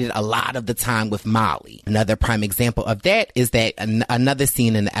frustrated a lot of the time with Molly. Another prime example of that is that another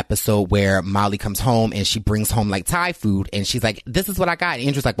scene in the episode where Molly comes home and she brings home like Thai food, and she's like, this is what I got. And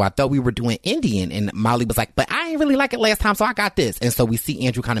Andrew's like, well, I thought we were doing Indian. And Molly was like, but I ain't really like it last time, so I got this. And so we see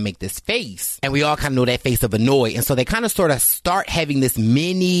Andrew kind of make this face, and we all kind of know that face of annoyed. And so they kind of sort of start having this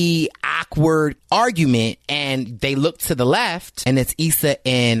mini awkward argument, and they look to the left, and it's Issa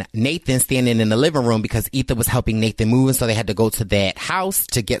and Nathan standing in the living room because Issa was helping Nathan move, and so they had to go to that house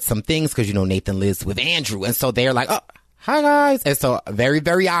to get some things because, you know, Nathan lives with Andrew. And so they're like, oh, hi guys. And so very,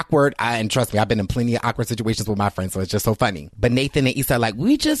 very awkward. And trust me, I've been in plenty of awkward situations with my friends, so it's just so funny. But Nathan and Issa are like,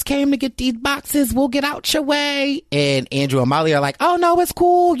 we just came to get these boxes. We'll get out your way. And Andrew and Molly are like, oh no, it's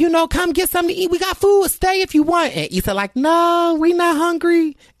cool. You know, come get something to eat. We got food. Stay if you want. And Issa like, no, we not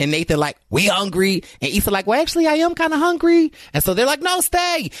hungry. And Nathan like, we hungry. And Issa like, well, actually, I am kind of hungry. And so they're like, no,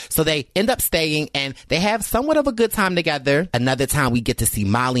 stay. So they end up staying, and they have somewhat of a good time together. Another time we get to see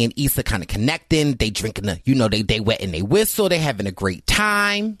Molly and Issa kind of connecting. They drinking the, you know, they wetting they whistle. They having a great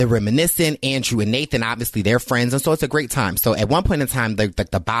time. They're reminiscing. Andrew and Nathan, obviously they're friends, and so it's a great time. So at one point in time,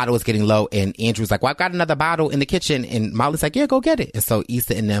 the bottle is getting low, and Andrew's like, well, I've got another bottle in the kitchen, and Molly's like, yeah, go get it. And so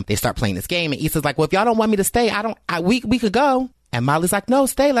Issa and them, they start playing this game, and Issa's like, well, if y'all don't want me to stay, we could go. And Molly's like, no,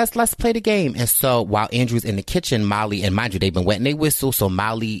 stay. Let's play the game. And so while Andrew's in the kitchen, Molly, and mind you, they've been wetting their whistle. So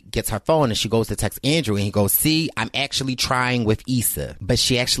Molly gets her phone and she goes to text Andrew, and he goes, see, I'm actually trying with Issa. But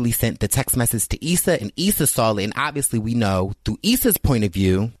she actually sent the text message to Issa, and Issa saw it. And obviously we know through Issa's point of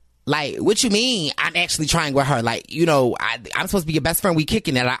view, like, what you mean? I'm actually trying with her. Like, you know, I'm supposed to be your best friend. We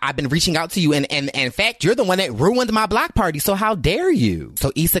kicking it. I've been reaching out to you. And in fact, you're the one that ruined my block party. So how dare you?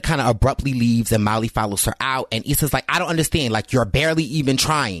 So Issa kind of abruptly leaves, and Molly follows her out. And Issa's like, I don't understand. Like, you're barely even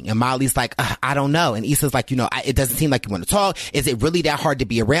trying. And Molly's like, I don't know. And Issa's like, you know, it doesn't seem like you want to talk. Is it really that hard to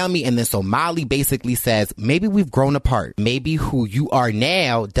be around me? And then so Molly basically says, maybe we've grown apart. Maybe who you are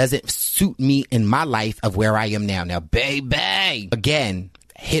now doesn't suit me in my life of where I am now. Now, baby, again,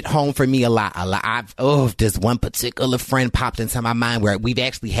 hit home for me a lot. This one particular friend popped into my mind where we've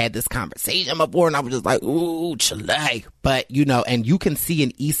actually had this conversation before, and I was just like, ooh, Chile. But, you know, and you can see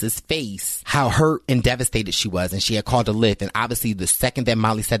in Issa's face how hurt and devastated she was, and she had called a Lyft, and obviously the second that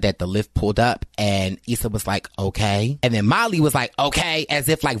Molly said that, the Lyft pulled up, and Issa was like, okay. And then Molly was like, okay, as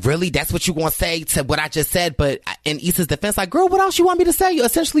if like, really, that's what you gonna say to what I just said? But in Issa's defense, like, girl, what else you want me to say?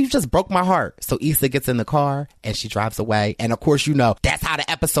 Essentially, you just broke my heart. So Issa gets in the car, and she drives away, and of course, you know, that's how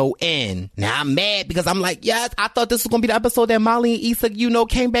the episode end. Now I'm mad because I'm like, yes, I thought this was gonna be the episode that Molly and Issa, you know,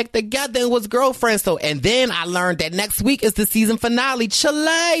 came back together and was girlfriends. So, and then I learned that next week is the season finale.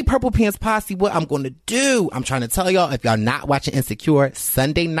 Chile, Purple Pants Posse. What I'm gonna do, I'm trying to tell y'all, if y'all not watching Insecure,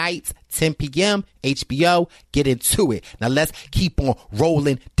 Sunday nights, 10 p.m., HBO, get into it. Now let's keep on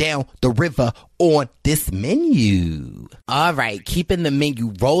rolling down the river on this menu. All right, keeping the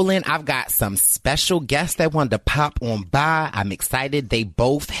menu rolling, I've got some special guests that wanted to pop on by. I'm excited. They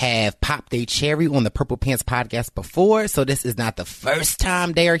both have popped their cherry on the Purple Pants podcast before, so this is not the first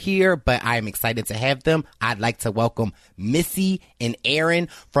time they are here, but I am excited to have them. I'd like to welcome Missy and Aaron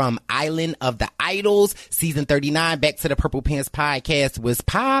from Island of the Idols, season 39, back to the Purple Pants podcast. Was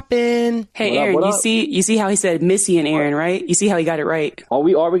popping. Hey, Aaron, you see how he said Missy and Aaron, right? You see how he got it right? Are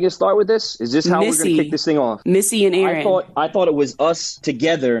we gonna start with this? Is this how we're gonna kick this thing off? Missy and Aaron. I thought it was us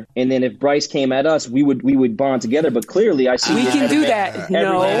together, and then if Bryce came at us, we would bond together. But clearly, I see we can do that.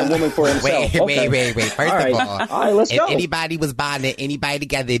 No, every man and woman for himself. Wait. First of all, all right, let's go. If anybody was bonding anybody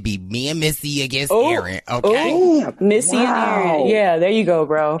together, it'd be me and Missy against Aaron. Okay, Missy and Aaron. Yeah, there you go,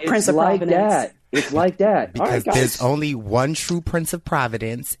 bro. Prince of Providence. It's like that. Because there's only one true Prince of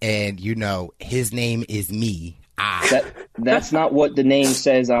Providence, and, you know, his name is me. That's not what the name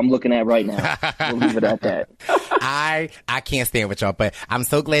says I'm looking at right now. We'll leave it at that. I can't stand with y'all, but I'm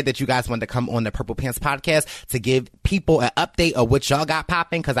so glad that you guys wanted to come on the Purple Pants podcast to give people an update of what y'all got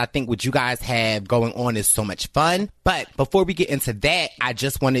popping, because I think what you guys have going on is so much fun. But before we get into that, I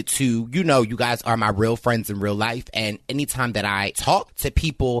just wanted to, you know, you guys are my real friends in real life, and anytime that I talk to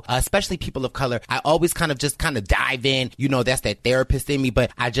people, especially people of color, I always kind of dive in. You know, that's that therapist in me,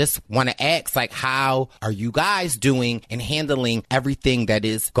 but I just want to ask, like, how are you guys guys doing in handling everything that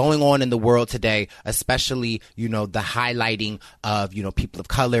is going on in the world today, especially, you know, the highlighting of, you know, people of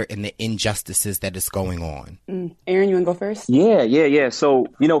color and the injustices that is going on? Aaron, you want to go first? Yeah. So,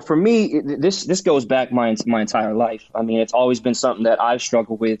 you know, for me, this goes back my entire life. I mean, it's always been something that I've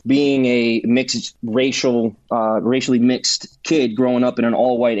struggled with. Being a racially mixed kid growing up in an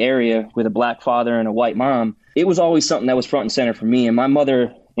all-white area with a black father and a white mom, it was always something that was front and center for me. And my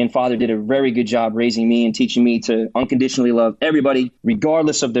mother and father did a very good job raising me and teaching me to unconditionally love everybody,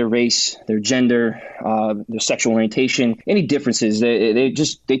 regardless of their race, their gender, their sexual orientation, any differences.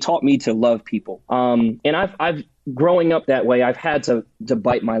 They taught me to love people. And I've growing up that way, I've had to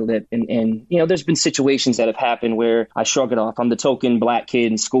bite my lip. And, you know, there's been situations that have happened where I shrug it off. I'm the token black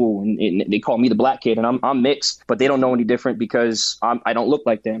kid in school, and they call me the black kid, and I'm mixed, but they don't know any different because I don't look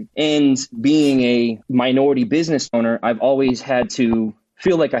like them. And being a minority business owner, I've always had to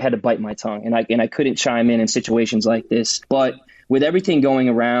feel like I had to bite my tongue, and I couldn't chime in situations like this. But with everything going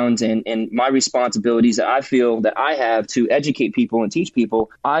around and my responsibilities that I feel that I have to educate people and teach people,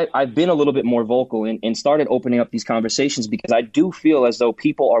 I've been a little bit more vocal and started opening up these conversations because I do feel as though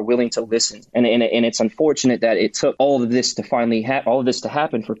people are willing to listen. And it's unfortunate that it took all of this to finally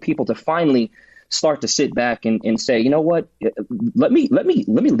happen for people to finally start to sit back and say, you know what, let me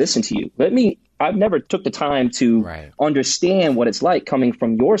listen to you. I've never took the time to understand what it's like coming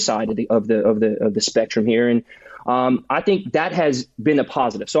from your side of the spectrum here. And I think that has been a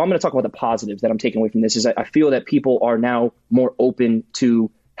positive. So I'm going to talk about the positives that I'm taking away from this. Is I feel that people are now more open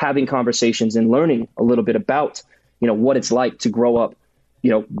to having conversations and learning a little bit about, you know, what it's like to grow up, you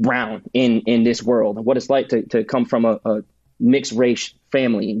know, brown in this world, and what it's like to come from a mixed race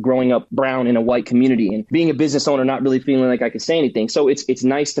family, growing up brown in a white community, and being a business owner, not really feeling like I could say anything. So it's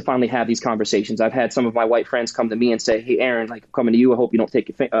nice to finally have these conversations. I've had some of my white friends come to me and say, hey, Aaron, like, I'm coming to you. I hope you don't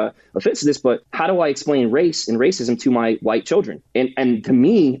take offense to this, but how do I explain race and racism to my white children? And to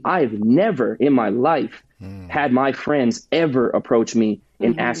me, I've never in my life had my friends ever approach me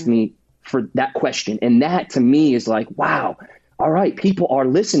and ask me for that question. And that to me is like, wow, all right, people are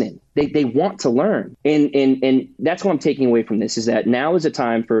listening. They want to learn. And that's what I'm taking away from this, is that now is a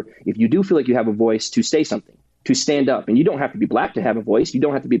time for, if you do feel like you have a voice, to say something, to stand up. And you don't have to be black to have a voice. You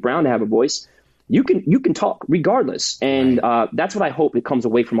don't have to be brown to have a voice. You can talk regardless. And that's what I hope it comes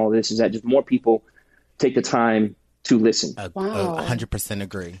away from all this, is that just more people take the time to listen. 100%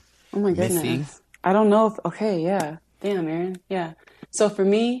 agree. Oh my goodness. Missy? I don't know if, Damn, Aaron. Yeah. So for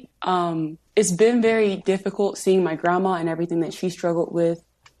me, it's been very difficult seeing my grandma and everything that she struggled with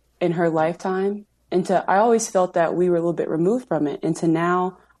in her lifetime. And I always felt that we were a little bit removed from it. And to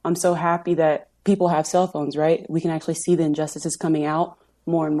now, I'm so happy that people have cell phones, right? We can actually see the injustices coming out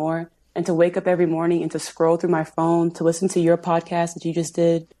more and more. And to wake up every morning and to scroll through my phone, to listen to your podcast that you just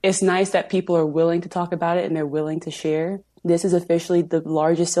did. It's nice that people are willing to talk about it and they're willing to share. This is officially the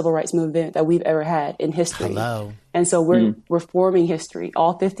largest civil rights movement that we've ever had in history. Hello. And so we're forming history.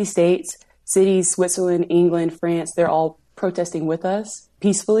 All 50 states, cities, Switzerland, England, France, they're all protesting with us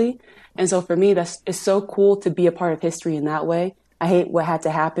peacefully. And so for me, it's so cool to be a part of history in that way. I hate what had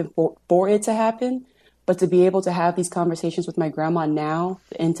to happen for it to happen, but to be able to have these conversations with my grandma now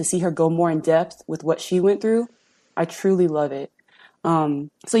and to see her go more in depth with what she went through, I truly love it.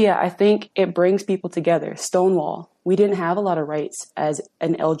 So yeah, I think it brings people together. Stonewall. We didn't have a lot of rights as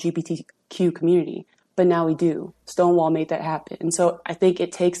an LGBTQ community, but now we do. Stonewall made that happen. And so I think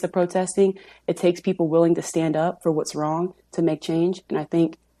it takes the protesting. It takes people willing to stand up for what's wrong to make change. And I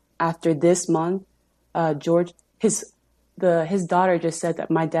think after this month, George, his daughter just said that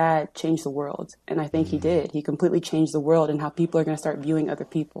my dad changed the world. And I think he did. He completely changed the world and how people are going to start viewing other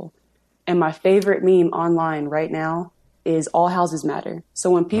people. And my favorite meme online right now is all houses matter. So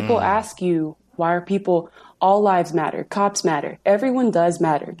when people ask you, why are people, all lives matter, cops matter, everyone does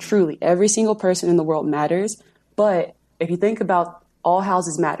matter, truly. Every single person in the world matters. But if you think about all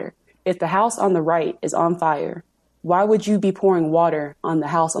houses matter, if the house on the right is on fire, why would you be pouring water on the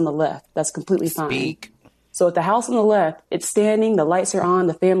house on the left? That's completely fine. So if the house on the left, it's standing, the lights are on,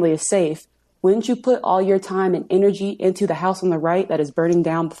 the family is safe, wouldn't you put all your time and energy into the house on the right that is burning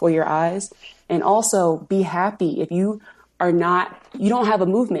down before your eyes? And also be happy if you don't have a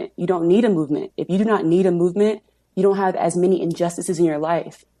movement. You don't need a movement. If you do not need a movement, you don't have as many injustices in your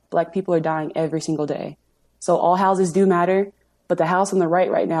life. Black people are dying every single day. So all houses do matter, but the house on the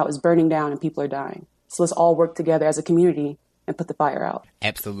right now is burning down and people are dying. So let's all work together as a community and put the fire out.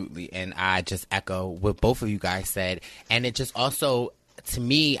 Absolutely. And I just echo what both of you guys said. And it just also to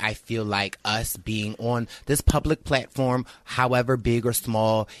me, I feel like us being on this public platform, however big or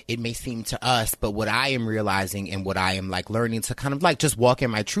small it may seem to us, but what I am realizing and what I am like learning to kind of like just walk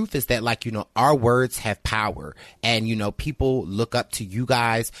in my truth is that, like, you know, our words have power, and, you know, people look up to you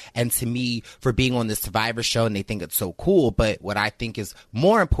guys and to me for being on the Survivor show, and they think it's so cool. But what I think is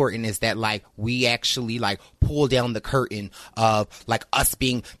more important is that, like, we actually like pull down the curtain of like us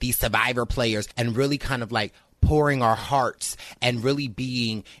being these Survivor players and really kind of like pouring our hearts and really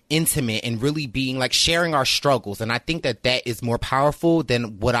being intimate and really being like sharing our struggles. And I think that that is more powerful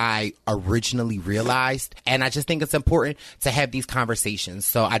than what I originally realized. And I just think it's important to have these conversations.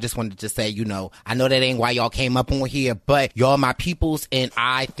 So I just wanted to say, you know, I know that ain't why y'all came up on here, but y'all my peoples. And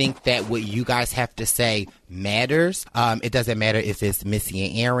I think that what you guys have to say matters. It doesn't matter if it's Missy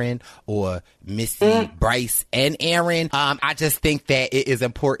and Aaron or Missy, Bryce, and Aaron. I just think that it is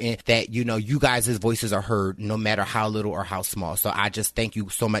important that, you know, you guys' voices are heard no matter how little or how small. So I just thank you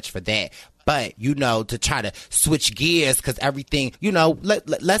so much for that. But, you know, to try to switch gears, because everything, you know,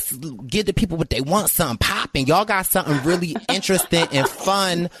 let's give the people what they want, something popping. Y'all got something really interesting and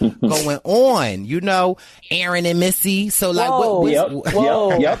fun going on, you know, Aaron and Missy. So, like,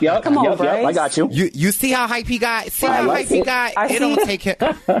 Yep. Come on, Bryce. I got you. You see how hype he got? See how hype he got? It don't take him.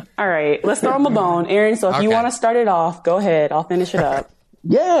 All right, let's throw him a bone. Aaron, so if you want to start it off, go ahead. I'll finish it up.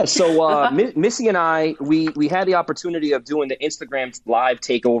 Yeah, so Missy and I, we had the opportunity of doing the Instagram live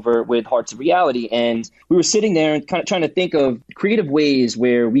takeover with Hearts of Reality, and we were sitting there and kind of trying to think of creative ways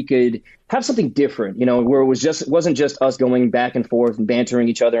where we could have something different, you know, where it wasn't just us going back and forth and bantering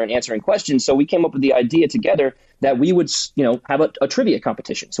each other and answering questions. So we came up with the idea together that we would, you know, have a trivia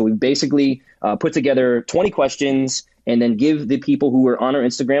competition. So we basically put together 20 questions and then give the people who were on our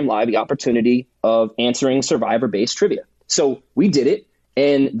Instagram live the opportunity of answering Survivor-based trivia. So we did it.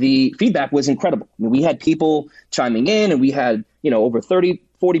 And the feedback was incredible. I mean, we had people chiming in, and we had, you know, over 30,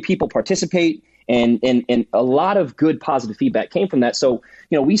 40 people participate, and a lot of good positive feedback came from that. So,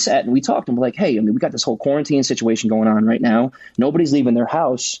 you know, we sat and we talked, and we're like, hey, I mean, we got this whole quarantine situation going on right now. Nobody's leaving their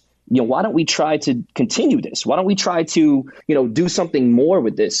house. You know, why don't we try to continue this? Why don't we try to, you know, do something more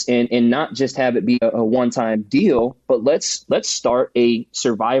with this and not just have it be a one-time deal, but let's start a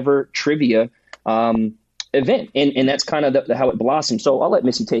Survivor trivia event, and that's kind of how it blossomed. So I'll let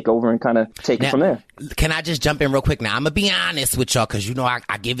Missy take over and kind of take it from there. Can I just jump in real quick? Now, I'm gonna be honest with y'all, because you know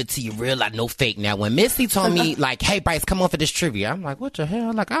I give it to you real, like no fake. Now, when Missy told me like, "Hey, Bryce, come on for this trivia," I'm like, "What the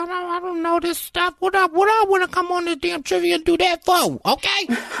hell?" Like, I don't know this stuff. What I want to come on this damn trivia and do that for?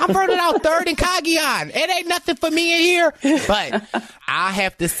 Okay, I'm burning out third and Cagayan. It ain't nothing for me in here. But I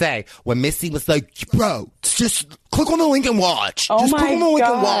have to say, when Missy was like, "Bro, just click on the link and watch," just click on the link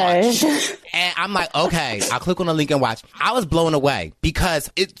and watch. And I'm like, okay, I'll click on the link and watch. I was blown away because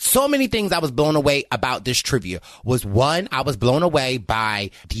so many things I was blown away about this trivia. Was one, I was blown away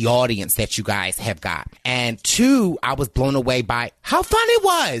by the audience that you guys have got. And two, I was blown away by how fun it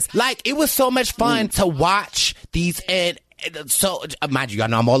was. Like, it was so much fun to watch these, and so, mind you, y'all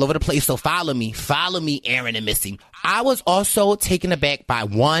know I'm all over the place, so follow me, Aaron and Missy. I was also taken aback by,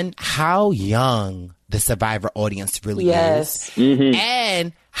 one, how young the Survivor audience really is. Mm-hmm.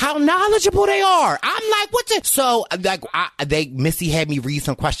 And how knowledgeable they are. I'm like, what the? So, like, Missy had me read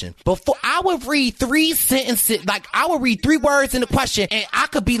some questions. Before, I would read 3 sentences, like, I would read 3 words in the question, and I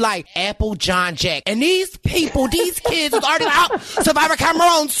could be like, Apple, John, Jack. And these people, these kids was already like, Survivor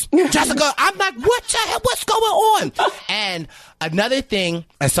Camerons, Jessica. I'm like, what the hell? What's going on? And another thing,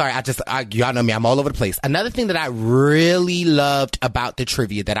 y'all know me, I'm all over the place. Another thing that I really loved about the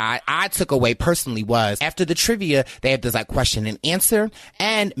trivia that I took away personally was, after the trivia, they have this like question and answer,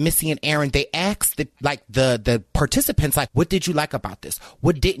 and Missy and Aaron, they asked the participants, like, what did you like about this?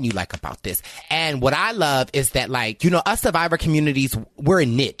 What didn't you like about this? And what I love is that, like, you know, us Survivor communities, we're a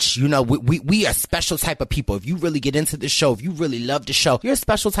niche. You know, we are a special type of people. If you really get into the show, if you really love the show, you're a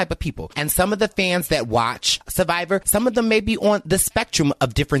special type of people. And some of the fans that watch Survivor, some of them may be on the spectrum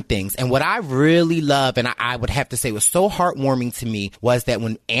of different things. And what I really love, and I would have to say was so heartwarming to me, was that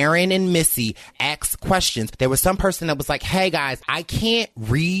when Aaron and Missy asked questions, there was some person that was like, hey guys, I can't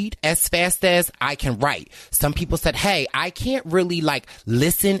read as fast as I can write. Some people said, hey, I can't really like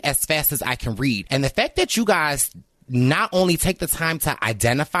listen as fast as I can read. And the fact that you guys not only take the time to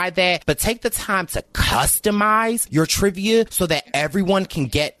identify that, but take the time to customize your trivia so that everyone can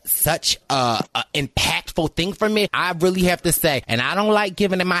get such a impactful thing from it. I really have to say, and I don't like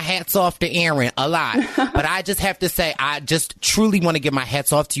giving my hats off to Aaron a lot, but I just have to say, I just truly want to give my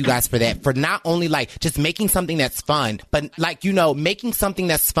hats off to you guys for that, for not only like just making something that's fun, but like, you know, making something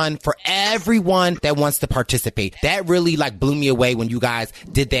that's fun for everyone that wants to participate. That really like blew me away when you guys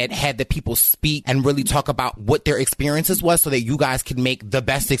did that, had the people speak and really talk about what their experience experiences was so that you guys could make the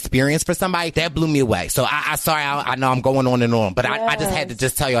best experience for somebody, that blew me away. So I know I'm going on and on, but I just had to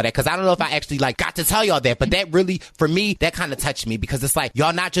just tell y'all that, because I don't know if I actually like got to tell y'all that, but that really, for me, that kind of touched me, because it's like,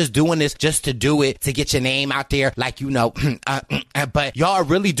 y'all not just doing this just to do it, to get your name out there, like, you know, but y'all are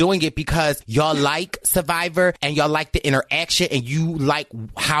really doing it because y'all like Survivor and y'all like the interaction and you like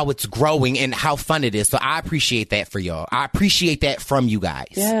how it's growing and how fun it is. So I appreciate that for y'all. I appreciate that from you guys.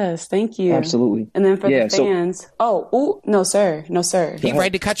 Yes, thank you. Absolutely. And then for the fans, no sir. He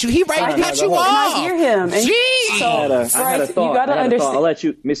ready to cut you. He ready to cut you off. And I hear him. And Jeez. So, I had a thought. You gotta understand. I'll let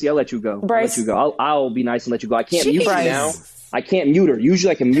you, Missy. I'll let you go. Bryce. I'll be nice and let you go. I can't mute you Bryce. now. I can't mute her. Usually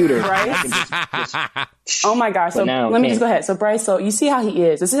I can mute her. Right? Oh my gosh. So now, let me just go ahead. So Bryce, so you see how he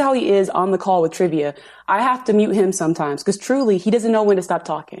is. This is how he is on the call with trivia. I have to mute him sometimes because truly he doesn't know when to stop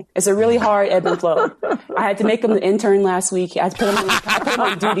talking. It's a really hard ebb and flow. I had to make him the intern last week. I put him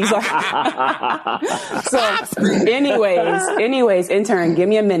on duties. So anyways, intern, give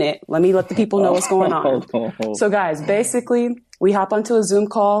me a minute. Let me let the people know what's going on. So guys, basically we hop onto a Zoom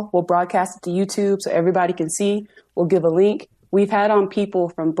call. We'll broadcast it to YouTube so everybody can see. We'll give a link. We've had on people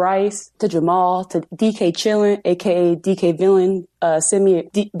from Bryce to Jamal to DK Chillin, aka DK Villain. Send me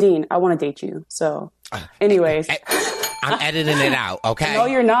Dean. I want to date you. So, anyways, I'm editing it out. Okay. No,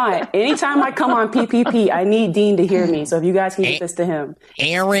 you're not. Anytime I come on PPP, I need Dean to hear me. So if you guys can get this to him,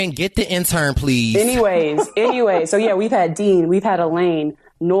 Aaron, get the intern, please. Anyways. So yeah, we've had Dean, we've had Elaine,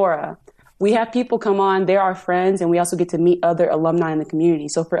 Nora. We have people come on. They're our friends, and we also get to meet other alumni in the community.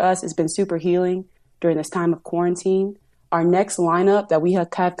 So for us, it's been super healing during this time of quarantine. Our next lineup that we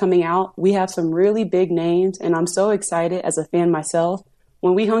have coming out, we have some really big names, and I'm so excited as a fan myself.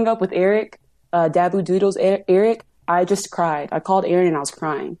 When we hung up with Eric, Dabu Doodles Eric, I just cried. I called Aaron and I was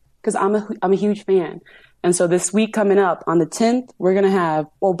crying because I'm a huge fan. And so this week coming up on the 10th, we're going to have,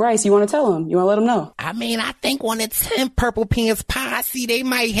 Bryce, you want to tell him? You want to let him know? I mean, I think on the 10th, Purple Pants Posse, they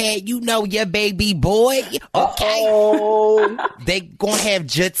might have, your baby boy. Okay. They going to have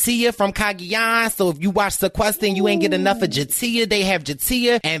Jatia from Cagayan. So if you watch Sequester and you ain't get enough of Jatia, they have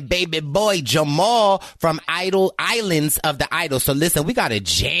Jatia and baby boy Jamal from Islands of the Idol. So listen, we got a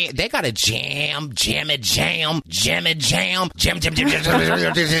jam. They got a jam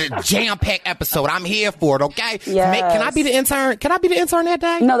pack episode. I'm here for it, okay? Yes. Can I be the intern? Can I be the intern that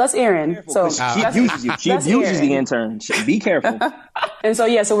day? No, that's Aaron. So she uses you. She uses the intern. Be careful. And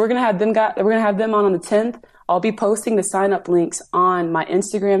so so we're gonna have them on the 10th. I'll be posting the sign up links on my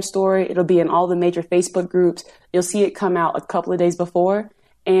Instagram story. It'll be in all the major Facebook groups. You'll see it come out a couple of days before.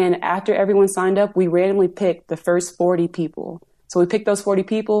 And after everyone signed up, we randomly picked the first 40 people. So we picked those 40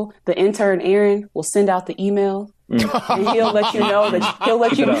 people. The intern, Aaron, will send out the email. And he'll let you know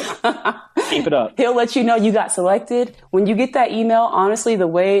Keep it up. He'll let you know you got selected. When you get that email, honestly, the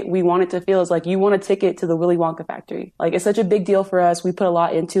way we want it to feel is like you want a ticket to the Willy Wonka factory. Like, it's such a big deal for us. We put a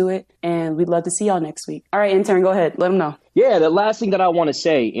lot into it, and we'd love to see y'all next week. All right, intern, go ahead. Let them know. Yeah, the last thing that I want to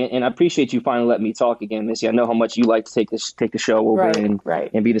say, and I appreciate you finally letting me talk again, Missy. I know how much you like to take the show over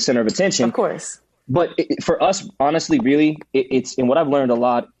and be the center of attention. Of course. But for us, honestly, really, it's and what I've learned a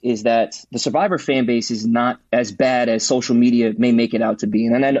lot is that the Survivor fan base is not as bad as social media may make it out to be.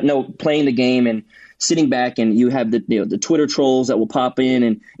 And I know playing the game and sitting back, and you have the Twitter trolls that will pop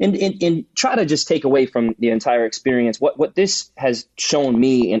in and try to just take away from the entire experience. What this has shown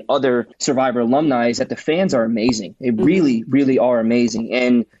me and other Survivor alumni is that the fans are amazing. They really, really are amazing.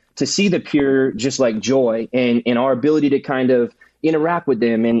 And to see the pure, just like joy and our ability to kind of interact with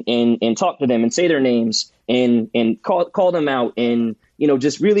them and talk to them and say their names and call them out and,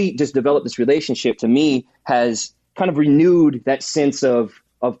 just really just develop this relationship, to me, has kind of renewed that sense of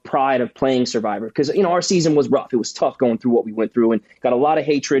pride of playing Survivor. Because, our season was rough. It was tough going through what we went through and got a lot of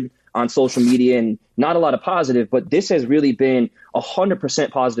hatred on social media and not a lot of positive. But this has really been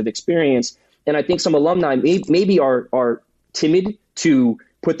 100% positive experience. And I think some alumni maybe are timid to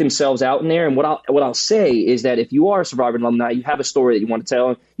put themselves out in there. And what I'll say is that if you are a Survivor alumni, you have a story that you want to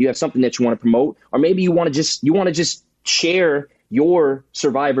tell, you have something that you want to promote, or maybe you want to just share your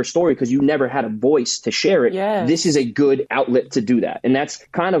Survivor story because you never had a voice to share it. Yes. This is a good outlet to do that. And that's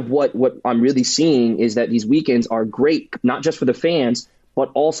kind of what I'm really seeing, is that these weekends are great, not just for the fans,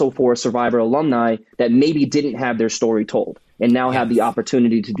 but also for Survivor alumni that maybe didn't have their story told and now have the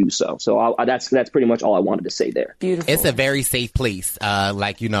opportunity to do so. So that's pretty much all I wanted to say there. Beautiful. It's a very safe place. And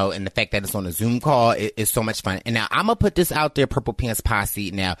the fact that it's on a Zoom call is so much fun. And now I'm going to put this out there, Purple Pants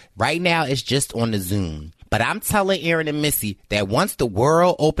Posse. Now, right now, it's just on the Zoom. But I'm telling Aaron and Missy that once the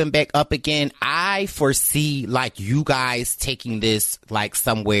world open back up again, I foresee you guys taking this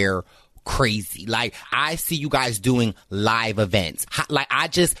somewhere crazy. Like, I see you guys doing live events. Like,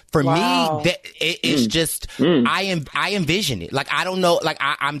 for Wow. me, that it's just, I envision it. Like, I don't know, like,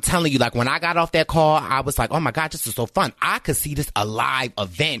 I'm telling you, like, when I got off that call, I was like, oh my God, this is so fun. I could see this a live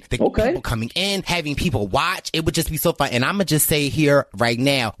event. The people coming in, having people watch, it would just be so fun. And I'm gonna just say here right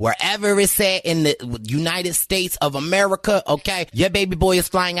now, wherever it's at in the United States of America, okay, your baby boy is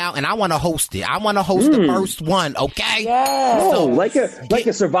flying out, and I want to host it. I want to host the first one, okay? Yes. Oh, like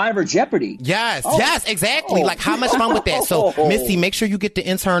a Survivor Jeopardy. Yes, yes, exactly. Like, how much fun with that? So, Missy, make sure you get the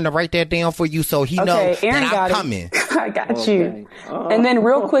intern to write that down for you so he knows Aaron that I'm coming. I got you. And then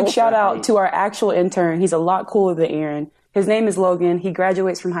real quick shout out to our actual intern. He's a lot cooler than Aaron. His name is Logan. He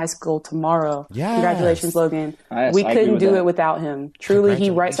graduates from high school tomorrow. Yes. Congratulations, Logan. Yes, We I agree couldn't with do that. it without him. Truly, he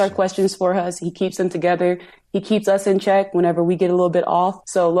writes our questions for us. He keeps them together. He keeps us in check whenever we get a little bit off.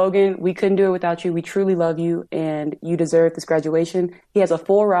 So, Logan, we couldn't do it without you. We truly love you, and you deserve this graduation. He has a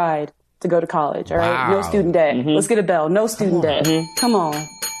full ride to go to college, all right? Wow. No student debt. Let's get a bell. No student debt. Come on.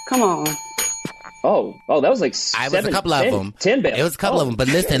 Come on. Oh, that was like I was a couple of them. 10 bells. It was a couple of them. But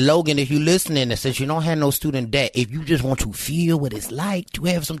listen, Logan, if you're listening and since you don't have no student debt, if you just want to feel what it's like to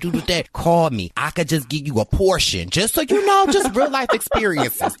have some student debt, call me. I could just give you a portion, just so you know, just real life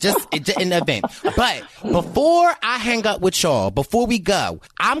experiences, just in the event. But before I hang up with y'all, before we go,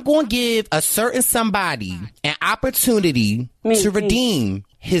 I'm going to give a certain somebody an opportunity to redeem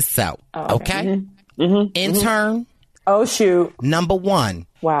himself. Okay? Intern. Oh, shoot. Number 1.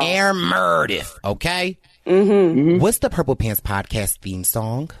 Wow. Aaron Meredith, okay? What's the Purple Pants podcast theme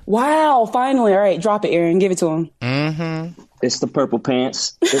song? Wow, finally. All right, drop it, Aaron. Give it to him. It's the Purple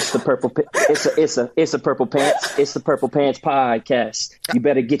Pants. It's the Purple. It's a Purple Pants. It's the Purple Pants podcast. You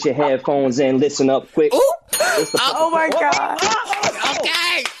better get your headphones in. Listen up quick. Ooh. It's the Oh, my God.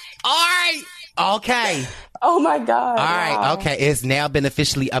 Okay. All right. Okay. Oh, my God. All right. Wow. Okay. It's now been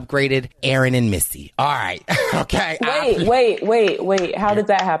officially upgraded. Aaron and Missy. All right. Okay. Wait. How did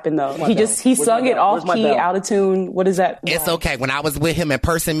that happen, though? He sung it off key, out of tune. What is that? It's okay. When I was with him in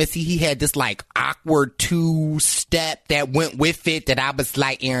person, Missy, he had this like awkward 2-step that went with it that I was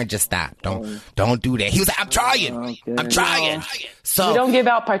like, Aaron, just stop. Don't do that. He was like, I'm trying. I'm trying. So We don't give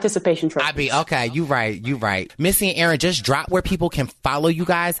out participation trophies. okay. You right. Missy and Aaron, just drop where people can follow you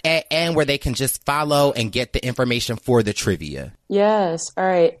guys at and where they can just follow and get the information for the trivia. Yes. All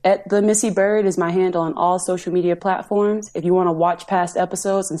right. At The Missy Bird is my handle on all social media platforms. If you want to watch past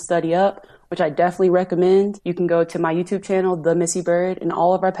episodes and study up, which I definitely recommend, you can go to my YouTube channel, The Missy Bird, and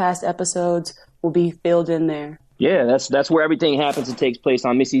all of our past episodes will be filled in there. Yeah, that's where everything happens and takes place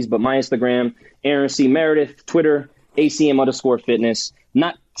on Missy's, but my Instagram, Aaron C. Meredith, Twitter, ACM_fitness.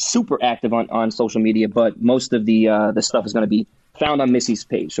 Not super active on social media, but most of the stuff is going to be found on Missy's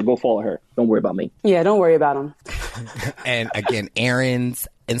page. So go follow her. Don't worry about me. Yeah, don't worry about them. And again, Aaron's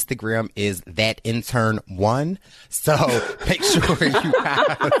Instagram is thatintern1. So make sure you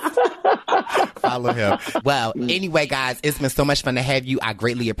guys follow him. Well, anyway, guys, it's been so much fun to have you. I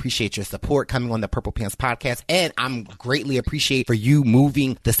greatly appreciate your support coming on the Purple Pants podcast. And I'm greatly appreciate for you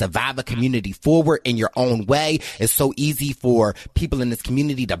moving the Survivor community forward in your own way. It's so easy for people in this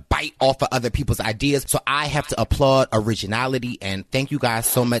community to bite off of other people's ideas. So I have to applaud originality. And thank you guys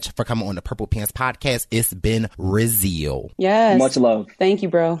so much for coming on the Purple Pants podcast. It's been Rizio. Yes. Much love. Thank you,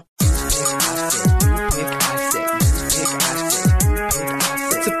 bro. It's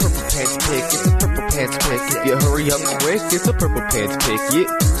a Purple Pants pick. It's a Purple Pants pick. If you hurry up quick, it's a Purple Pants pick.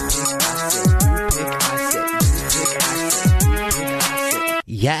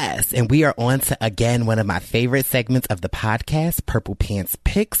 Yes, and we are on to, again, one of my favorite segments of the podcast, Purple Pants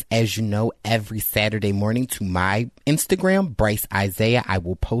Picks. As you know, every Saturday morning to my Instagram, Bryce Isaiah, I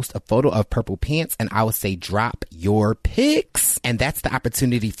will post a photo of Purple Pants and I will say, drop your picks. And that's the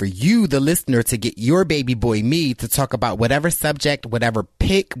opportunity for you, the listener, to get your baby boy me to talk about whatever subject, whatever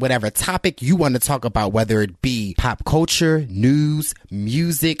pick, whatever topic you want to talk about, whether it be pop culture, news,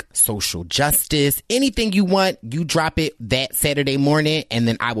 music, social justice, anything you want, you drop it that Saturday morning and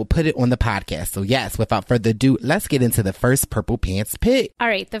then I will put it on the podcast. So yes, without further ado, let's get into the first Purple Pants pick. All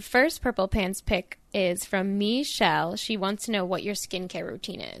right, the first Purple Pants pick is from Michelle. She wants to know what your skincare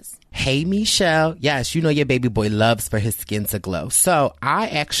routine is. Hey, Michelle. Yes, you know your baby boy loves for his skin to glow. So I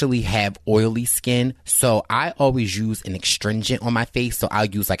actually have oily skin. So I always use an astringent on my face. So I'll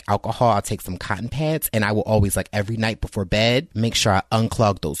use like alcohol. I'll take some cotton pads and I will always like every night before bed, make sure I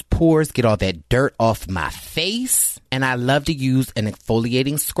unclog those pores, get all that dirt off my face. And I love to use an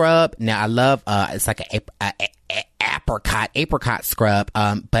exfoliating scrub. Now I love, it's like a apricot scrub.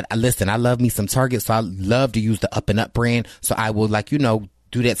 But listen, I love me some Target, so I love to use the Up and Up brand. So I will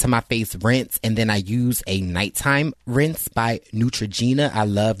do that to my face, rinse, and then I use a nighttime rinse by Neutrogena. I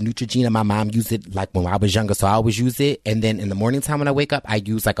love Neutrogena. My mom used it like when I was younger, so I always use it. And then in the morning time when I wake up, I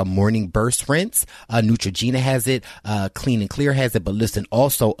use like a morning burst rinse. Neutrogena has it. Clean and Clear has it. But listen,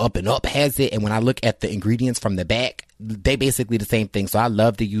 also Up and Up has it. And when I look at the ingredients from the back, they basically the same thing. So I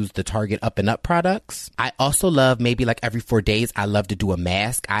love to use the Target Up and Up products. I also love maybe like every 4 days, I love to do a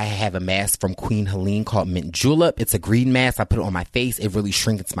mask. I have a mask from Queen Helene called Mint Julep. It's a green mask. I put it on my face. It really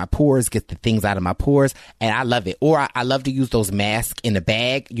shrinks my pores, gets the things out of my pores, and I love it. Or I love to use those masks in a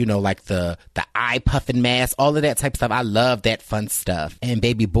bag, you know, like the eye puffing mask, all of that type of stuff. I love that fun stuff. And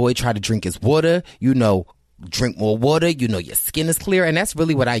baby boy, try to drink his water, you know, drink more water, you know, your skin is clear, and that's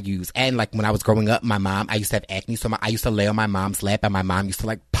really what I use. And like when I was growing up, my mom, I used to have acne, so I used to lay on my mom's lap, and my mom used to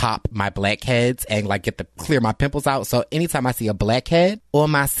like pop my blackheads and like get to clear my pimples out. So anytime I see a blackhead on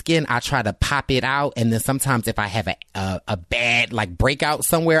my skin, I try to pop it out. And then sometimes if I have a bad like breakout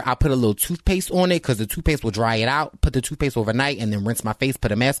somewhere, I'll put a little toothpaste on it because the toothpaste will dry it out. Put the toothpaste overnight and then rinse my face,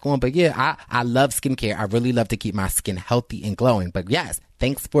 put a mask on. But yeah, I love skincare. I really love to keep my skin healthy and glowing. But yes,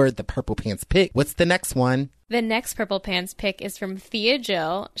 thanks for the Purple Pants pick. What's the next one? The next Purple Pants pick is from Thea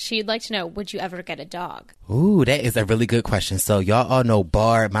Jill. She'd like to know, would you ever get a dog? Ooh, that is a really good question. So y'all all know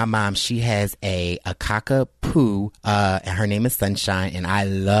Barb, my mom, she has a cockapoo, and her name is Sunshine, and I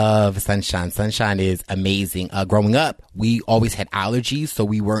love Sunshine. Sunshine is amazing. Growing up, we always had allergies, so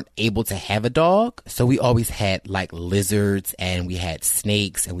we weren't able to have a dog. So we always had like lizards, and we had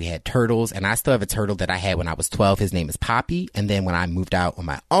snakes, and we had turtles, and I still have a turtle that I had when I was 12. His name is Poppy. And then when I moved out on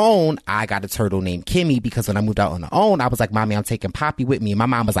my own, I got a turtle named Kimmy, because when I moved out on my own, I was like, Mommy, I'm taking Poppy with me. And my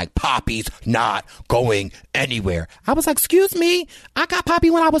mom was like, Poppy's not going anywhere. I was like, excuse me, I got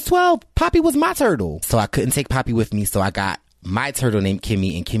Poppy when I was 12. Poppy was my turtle. So I couldn't take Poppy with me, so I got my turtle named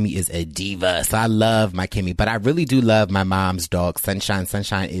Kimmy, and Kimmy is a diva. So I love my Kimmy, but I really do love my mom's dog, Sunshine.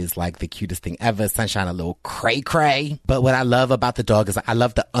 Sunshine is like the cutest thing ever. Sunshine a little cray-cray. But what I love about the dog is I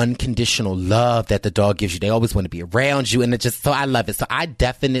love the unconditional love that the dog gives you. They always want to be around you, and it just, so I love it. So I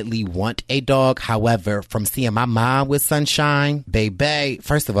definitely want a dog. However, from seeing my mom with Sunshine, baby,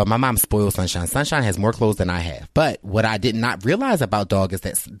 first of all, my mom spoils Sunshine. Sunshine has more clothes than I have. But what I did not realize about dog is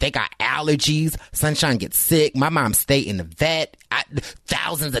that they got allergies. Sunshine gets sick. My mom stay in the vet.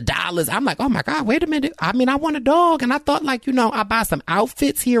 Thousands of dollars. I'm like, oh my God, wait a minute. I mean, I want a dog. And I thought like, you know, I buy some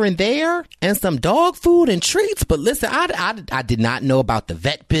outfits here and there and some dog food and treats. But listen, I did not know about the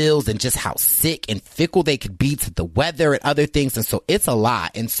vet bills and just how sick and fickle they could be to the weather and other things. And so it's a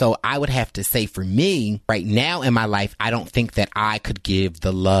lot. And so I would have to say for me right now in my life, I don't think that I could give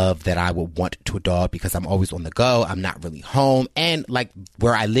the love that I would want to a dog because I'm always on the go. I'm not really home. And like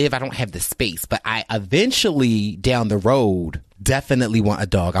where I live, I don't have the space, but I eventually down the road definitely want a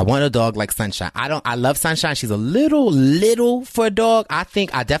dog. I want a dog like Sunshine. I love Sunshine. She's a little for a dog. I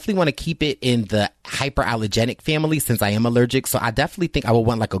think I definitely want to keep it in the hyperallergenic family since I am allergic. So I definitely think I would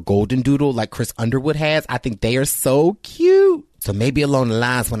want like a golden doodle like Chris Underwood has. I think they are so cute. So maybe along the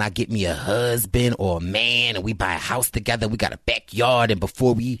lines when I get me a husband or a man and we buy a house together, we got a backyard, and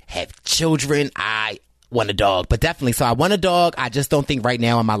before we have children, I want a dog. But definitely, so I want a dog. I just don't think right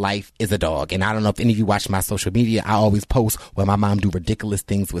now in my life is a dog. And I don't know if any of you watch my social media. I always post when my mom do ridiculous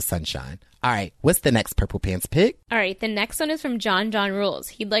things with Sunshine. All right, what's the next Purple Pants pick? All right, the next one is from John Rules.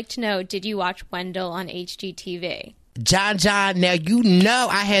 He'd like to know, did you watch Wendell on HGTV? John, now you know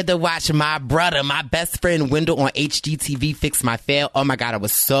I had to watch my brother, my best friend Wendell on HGTV Fix My Fail. Oh my God, I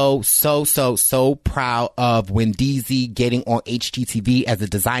was so proud of Wendeezy getting on HGTV as a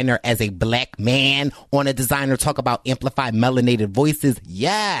designer, as a black man on a designer. Talk about amplified melanated voices.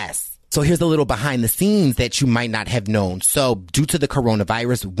 Yes. So here's a little behind the scenes that you might not have known. So due to the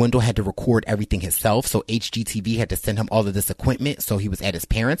coronavirus, Wendell had to record everything himself. So HGTV had to send him all of this equipment. So he was at his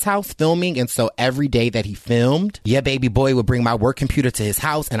parents' house filming. And so every day that he filmed, baby boy would bring my work computer to his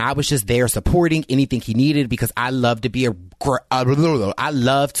house. And I was just there supporting anything he needed because I love to be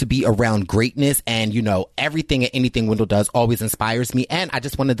around greatness. And, you know, everything and anything Wendell does always inspires me. And I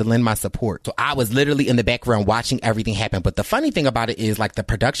just wanted to lend my support. So I was literally in the background watching everything happen. But the funny thing about it is like the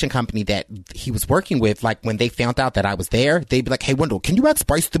production company that he was working with, like when they found out that I was there, they'd be like, hey Wendell, can you ask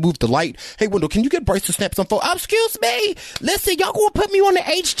Bryce to move the light? Hey Wendell, can you get Bryce to snap some photos? Excuse me, listen, y'all gonna put me on the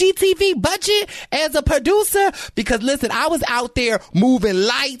HGTV budget as a producer? Because listen, I was out there moving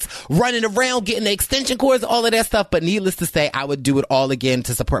lights, running around, getting the extension cords, all of that stuff. But needless to say, I would do it all again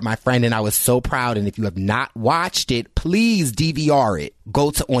to support my friend, and I was so proud. And if you have not watched it, please DVR it.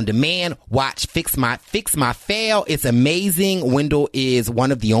 Go to On Demand, watch Fix My Fail. It's amazing. Wendell is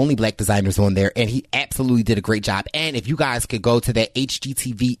one of the only black designers on there, and he absolutely did a great job. And if you guys could go to that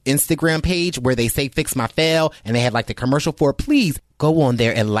HGTV Instagram page where they say Fix My Fail and they have like the commercial for it, please go on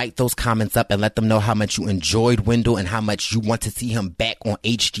there and light those comments up and let them know how much you enjoyed Wendell and how much you want to see him back on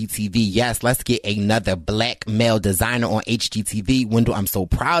HGTV. Yes, let's get another black male designer on HGTV. Wendell, I'm so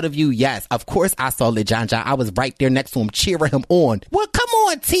proud of you. Yes, of course I saw Lil Jon Jon. I was right there next to him cheering him on. Well, come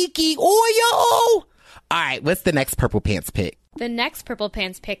on, Tiki Oyo. All right, what's the next Purple Pants pick? The next Purple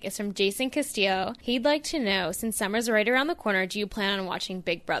Pants pick is from Jason Castillo. He'd like to know, since summer's right around the corner, do you plan on watching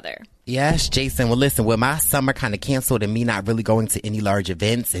Big Brother? Yes, Jason. Well, listen, with my summer kind of canceled and me not really going to any large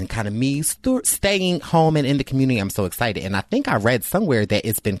events and kind of me staying home and in the community, I'm so excited. And I think I read somewhere that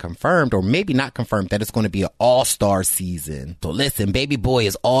it's been confirmed, or maybe not confirmed, that it's going to be an all-star season. So listen, baby boy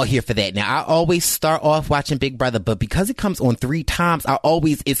is all here for that. Now, I always start off watching Big Brother, but because it comes on 3 times,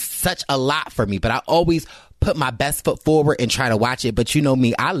 it's such a lot for me, but I always put my best foot forward and try to watch it. But you know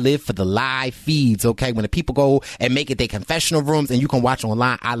me, I live for the live feeds, okay? When the people go and make it their confessional rooms and you can watch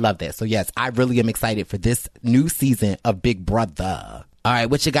online, I love that. So yes, I really am excited for this new season of Big Brother. All right,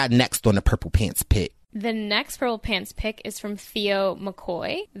 what you got next on the Purple Pants pick? The next Purple Pants pick is from Theo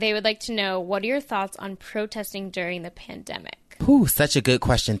McCoy. They would like to know, what are your thoughts on protesting during the pandemic? Ooh, such a good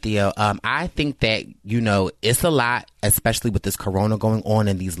question, Theo. I think that, it's a lot, especially with this corona going on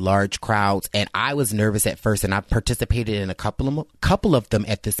and these large crowds. And I was nervous at first, and I participated in a couple of them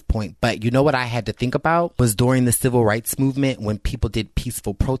at this point. But you know what I had to think about was during the civil rights movement, when people did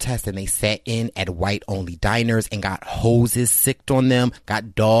peaceful protests and they sat in at white-only diners and got hoses sicked on them,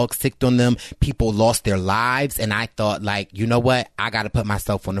 got dogs sicked on them. People lost their lives. And I thought, you know what? I got to put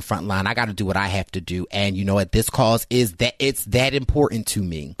myself on the front line. I got to do what I have to do. And you know what? This cause is that it's that important to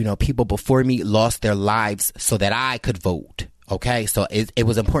me. People before me lost their lives so that I could vote. Okay, so it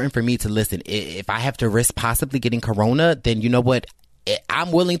was important for me to listen. If I have to risk possibly getting corona, then you know what?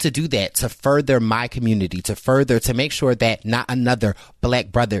 I'm willing to do that to further my community, to make sure that not another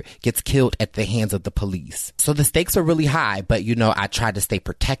black brother gets killed at the hands of the police. So the stakes are really high, but I tried to stay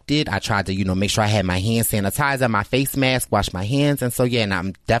protected. I tried to, make sure I had my hand sanitizer, my face mask, wash my hands. And so, yeah, and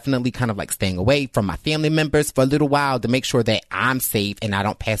I'm definitely kind of staying away from my family members for a little while to make sure that I'm safe and I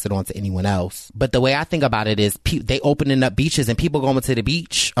don't pass it on to anyone else. But the way I think about it is they opening up beaches and people going to the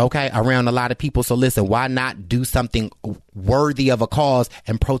beach, okay, around a lot of people. So listen, why not do something worthy of a cause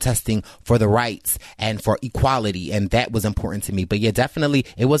and protesting for the rights and for equality? And that was important to me. But yeah, definitely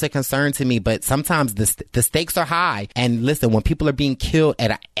it was a concern to me, but sometimes the stakes are high. And listen, when people are being killed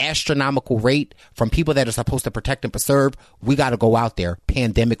at an astronomical rate from people that are supposed to protect and preserve, we got to go out there,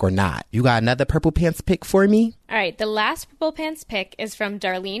 pandemic or not. You got another Purple Pants pick for me? All right, the last Purple Pants pick is from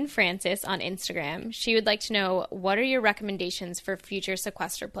Darlene Francis on Instagram. She would like to know, what are your recommendations for future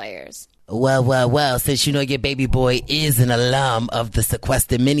Sequester players? Well, since your baby boy is an alum of the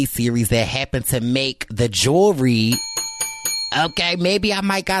Sequester miniseries that happened to make the jewelry, okay, maybe I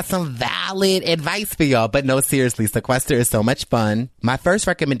might got some valid advice for y'all. But no, seriously, Sequester is so much fun. My first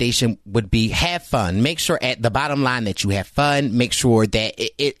recommendation would be have fun. Make sure at the bottom line that you have fun. Make sure that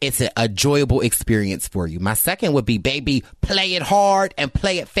it's an enjoyable experience for you. My second would be, baby, play it hard and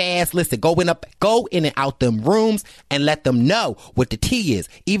play it fast. Listen, go in and out them rooms and let them know what the tea is.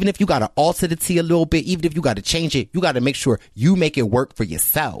 Even if you got to alter the tea a little bit, even if you got to change it, you got to make sure you make it work for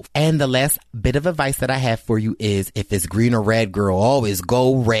yourself. And the last bit of advice that I have for you is, if it's green or red, girl, always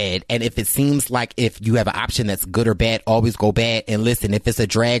go red. And if it seems like if you have an option that's good or bad, always go bad. And listen, if it's a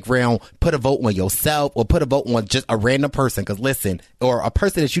drag round, put a vote on yourself or put a vote on just a random person. Because listen, or a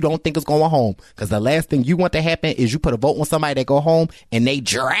person that you don't think is going home. Because the last thing you want to happen is you put a vote on somebody that go home and they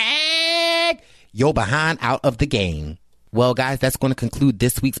drag your behind out of the game. Well, guys, that's going to conclude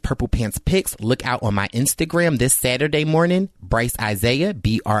this week's Purple Pants Picks. Look out on my Instagram this Saturday morning, Bryce Isaiah,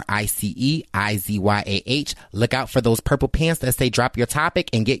 BRICEIZYAH. Look out for those purple pants that say drop your topic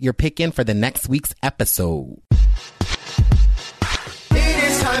and get your pick in for the next week's episode. It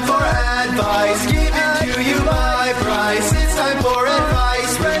is time for advice given to you by Bryce. It's time for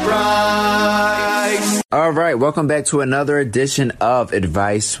advice with Bryce. All right, welcome back to another edition of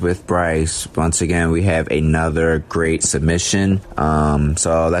Advice with Bryce. Once again, we have another great submission.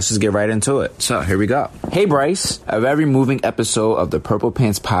 So let's just get right into it. So here we go. Hey Bryce, a very moving episode of the Purple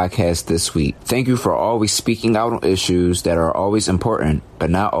Pants podcast this week. Thank you for always speaking out on issues that are always important, but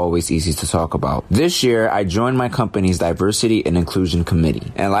not always easy to talk about. This year, I joined my company's Diversity and Inclusion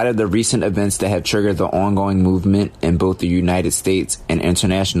Committee. In light of the recent events that have triggered the ongoing movement in both the United States and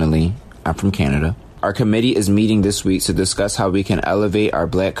internationally, I'm from Canada, Our committee is meeting this week to discuss how we can elevate our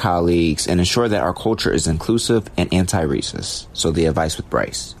black colleagues and ensure that our culture is inclusive and anti-racist. So the advice with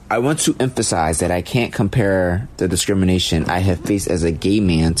Bryce. I want to emphasize that I can't compare the discrimination I have faced as a gay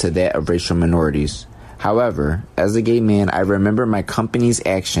man to that of racial minorities. However, as a gay man, I remember my company's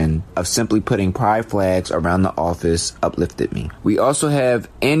action of simply putting pride flags around the office uplifted me. We also have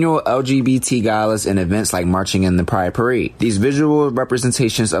annual LGBT galas and events like marching in the Pride Parade. These visual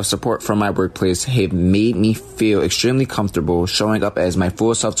representations of support from my workplace have made me feel extremely comfortable showing up as my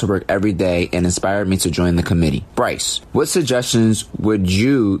full self to work every day and inspired me to join the committee. Bryce, what suggestions would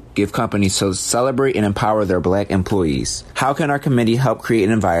you give companies to celebrate and empower their black employees? How can our committee help create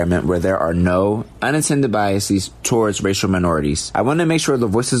an environment where there are no unintended biases towards racial minorities? I want to make sure the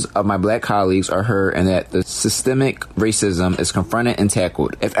voices of my black colleagues are heard and that the systemic racism is confronted and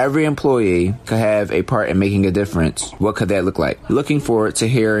tackled. If every employee could have a part in making a difference, what could that look like? Looking forward to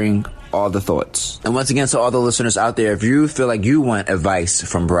hearing all the thoughts. And once again, to all the listeners out there, if you feel like you want advice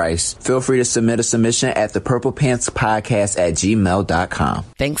from Bryce, feel free to submit a submission at thepurplepantspodcast@gmail.com.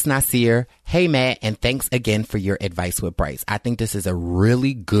 Thanks, Nasir. Hey, Matt, and thanks again for your advice with Bryce. I think this is a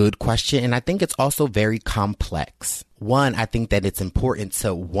really good question, and I think it's also very complex. One, I think that it's important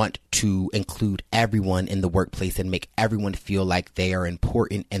to want to include everyone in the workplace and make everyone feel like they are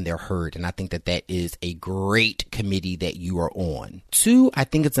important and they're heard. And I think that that is a great committee that you are on. Two, I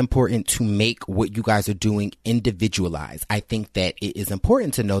think it's important to make what you guys are doing individualized. I think that it is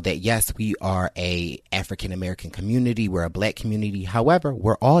important to know that, yes, we are a African American community. We're a black community. However,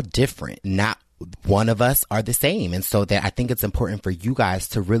 we're all different. Not one of us are the same. And so that I think it's important for you guys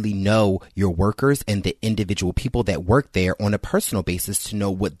to really know your workers and the individual people that work there on a personal basis to know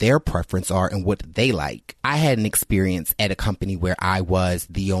what their preference are and what they like. I had an experience at a company where I was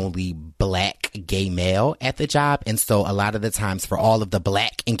the only black gay male at the job. And so a lot of the times for all of the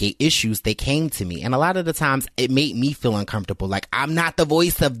black and gay issues, they came to me. And a lot of the times it made me feel uncomfortable. Like, I'm not the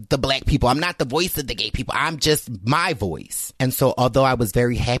voice of the black people. I'm not the voice of the gay people. I'm just my voice. And so although I was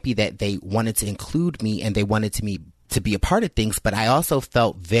very happy that they wanted to include me and they wanted me to be a part of things, but I also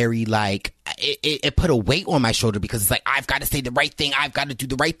felt very like it put a weight on my shoulder because it's like, I've got to say the right thing. I've got to do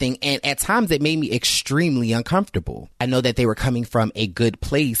the right thing. And at times it made me extremely uncomfortable. I know that they were coming from a good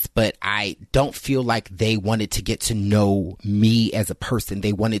place, but I don't feel like they wanted to get to know me as a person.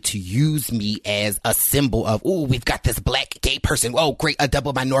 They wanted to use me as a symbol of, oh, we've got this black gay person. Oh, great. A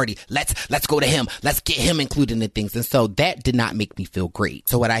double minority. Let's go to him. Let's get him included in the things. And so that did not make me feel great.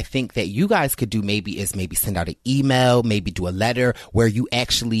 So what I think that you guys could do maybe send out an email, maybe do a letter where you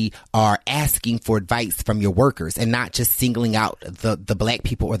actually are asking for advice from your workers and not just singling out the black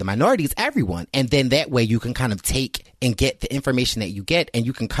people or the minorities, everyone. And then that way you can kind of take and get the information that you get and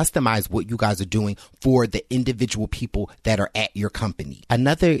you can customize what you guys are doing for the individual people that are at your company.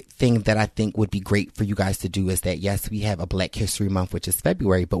 Another thing that I think would be great for you guys to do is that, yes, we have a Black History Month, which is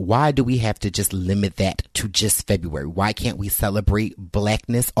February, but why do we have to just limit that to just February? Why can't we celebrate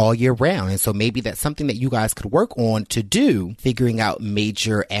blackness all year round? And so maybe that's something that you guys could work on to do, figuring out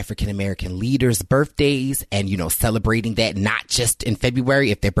major African American leaders' birthdays and, celebrating that not just in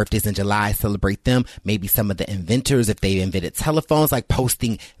February. If their birthday's in July, celebrate them. Maybe some of the inventors, if they invented telephones, like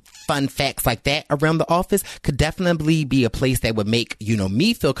posting fun facts like that around the office could definitely be a place that would make,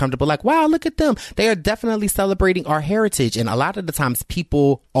 me feel comfortable. Like, wow, look at them. They are definitely celebrating our heritage. And a lot of the times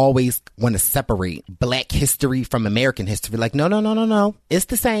people always want to separate Black history from American history. Like, no. It's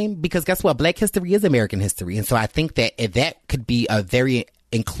the same, because guess what? Black history is American history. And so I think that that could be a very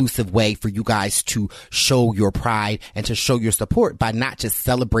inclusive way for you guys to show your pride and to show your support by not just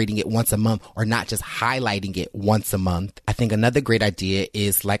celebrating it once a month or not just highlighting it once a month. I think another great idea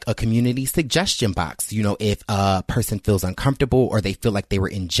is like a community suggestion box. If a person feels uncomfortable or they feel like they were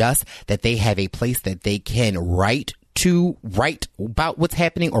unjust, that they have a place that they can write about what's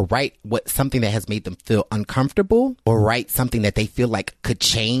happening, or write something that has made them feel uncomfortable, or write something that they feel like could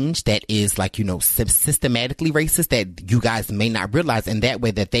change that is like, systematically racist that you guys may not realize. And that way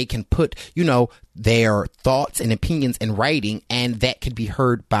that they can put, their thoughts and opinions in writing, and that could be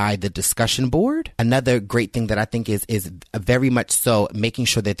heard by the discussion board. Another great thing that I think is very much so making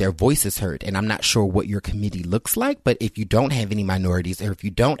sure that their voice is heard. And I'm not sure what your committee looks like, but if you don't have any minorities or if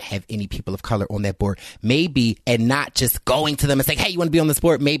you don't have any people of color on that board, maybe, and not just going to them and saying, hey, you want to be on this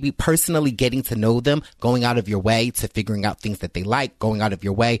board? Maybe personally getting to know them, going out of your way to figuring out things that they like, going out of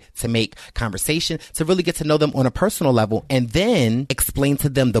your way to make conversation, to really get to know them on a personal level, and then explain to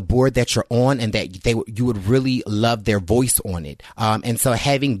them the board that you're on and that you would really love their voice on it. And so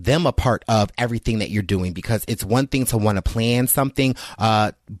having them a part of everything that you're doing, because it's one thing to want to plan something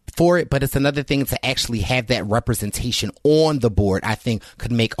for it, but it's another thing to actually have that representation on the board. I think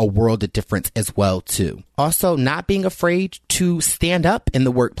could make a world of difference as well too. Also, not being afraid to stand up in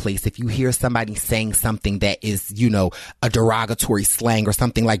the workplace. If you hear somebody saying something that is, a derogatory slang or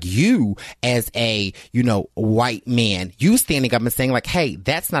something, like you as a, white man, you standing up and saying like, hey,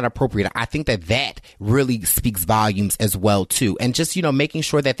 that's not appropriate. I think that really speaks volumes as well too. And just, making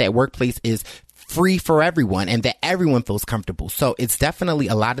sure that workplace is free for everyone and that everyone feels comfortable. So it's definitely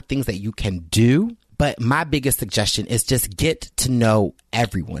a lot of things that you can do. But my biggest suggestion is just get to know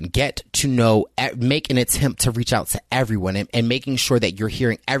everyone, make an attempt to reach out to everyone and making sure that you're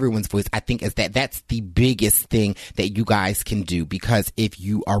hearing everyone's voice. I think that's the biggest thing that you guys can do, because if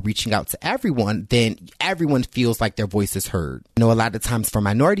you are reaching out to everyone, then everyone feels like their voice is heard. A lot of times for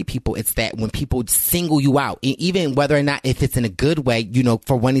minority people, it's that when people single you out, even whether or not if it's in a good way,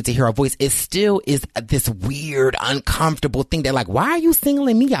 for wanting to hear a voice, it still is this weird, uncomfortable thing that like, why are you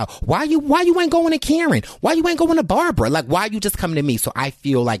singling me out? Why you ain't going to Karen? Why you ain't going to Barbara? Like, why you just coming to me? So I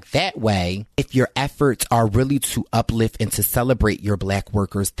feel like that way, if your efforts are really to uplift and to celebrate your Black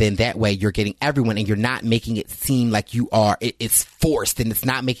workers, then that way you're getting everyone and you're not making it seem like it's forced, and it's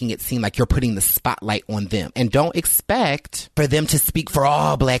not making it seem like you're putting the spotlight on them. And don't expect for them to speak for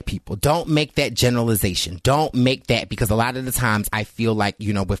all Black people. Don't make that generalization. Don't make that, because a lot of the times I feel like,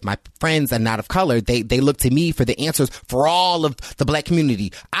 with my friends and not of color, they look to me for the answers for all of the Black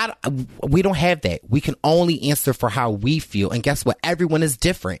community. We don't have that. We can only answer for how we feel. And guess what? Everyone is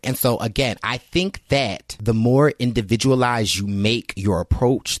different. And so again, I think that the more individualized you make your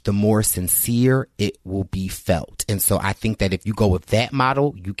approach, the more sincere it will be felt. And so I think that if you go with that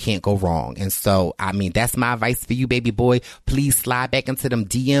model, you can't go wrong. And so, that's my advice for you, baby boy. Please slide back into them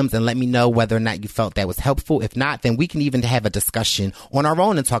DMs and let me know whether or not you felt that was helpful. If not, then we can even have a discussion on our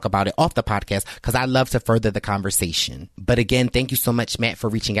own and talk about it off the podcast, because I love to further the conversation. But again, thank you so much, Matt, for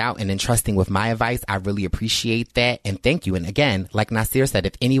reaching out and entrusting with my advice. I really appreciate that. And thank you. And again, like Nasir said,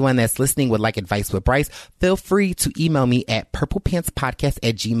 if anyone that's listening would like advice with Bryce, feel free to email me at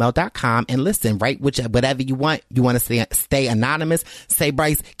purplepantspodcast@gmail.com and listen, write whatever you want. You want to stay anonymous, say,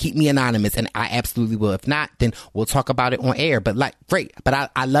 Bryce, keep me anonymous. And I absolutely will. If not, then we'll talk about it on air. But great.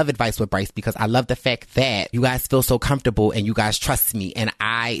 But I love advice with Bryce, because I love the fact that you guys feel so comfortable and you guys trust me. And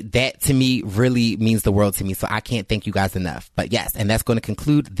that to me really means the world to me. So I can't thank you guys enough. But yes, and that's going to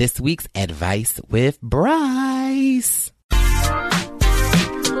conclude this week's Advice with Bryce.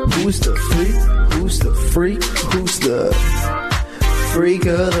 Who's the freak? Who's the freak? Who's the freak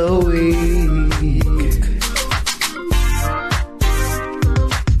of the week?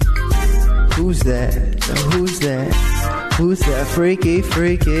 Who's that? Who's that? Who's that freaky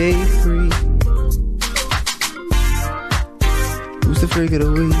freak? Who's the freak of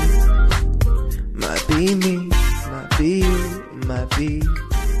the week? Might be me, might be you, might be.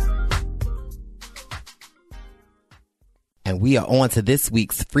 And we are on to this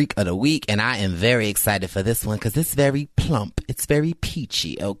week's Freak of the Week, and I am very excited for this one because it's very plump. It's very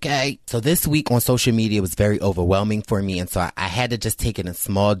peachy, okay? So this week on social media was very overwhelming for me, and so I had to just take it in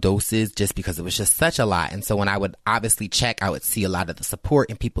small doses just because it was just such a lot. And so when I would obviously check, I would see a lot of the support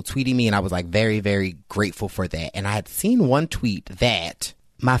and people tweeting me, and I was like very, very grateful for that. And I had seen one tweet that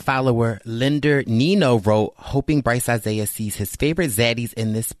my follower, Linder Nino, wrote, hoping Bryce Isaiah sees his favorite zaddies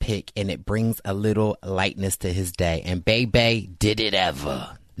in this pic and it brings a little lightness to his day. And baby, did it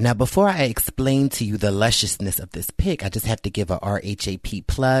ever. Now, before I explain to you the lusciousness of this pic, I just have to give a RHAP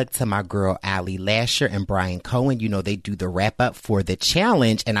plug to my girl, Allie Lasher and Brian Cohen. They do the wrap up for the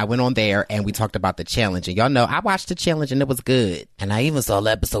challenge, and I went on there and we talked about the challenge. And y'all know I watched the challenge and it was good. And I even saw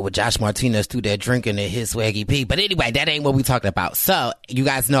the episode with Josh Martinez through there drinking at his Swaggy P. But anyway, that ain't what we talking about. So you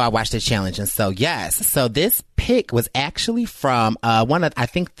guys know I watched the challenge. And so, yes. So this pic was actually from one of, I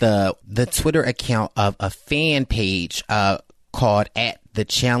think, the Twitter account of a fan page called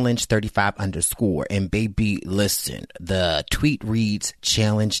 @thechallenge35_. And baby, listen, the tweet reads,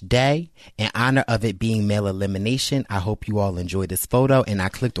 Challenge Day. In honor of it being male elimination, I hope you all enjoy this photo. And I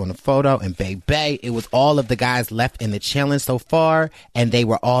clicked on the photo, and baby, it was all of the guys left in the challenge so far, and they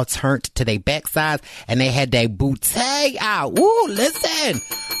were all turned to their backsides, and they had their booty out. Woo, listen.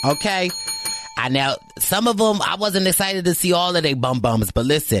 Okay. Now, some of them, I wasn't excited to see all of their bums, but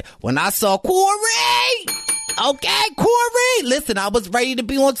listen, when I saw Corey, okay, Corey, listen, I was ready to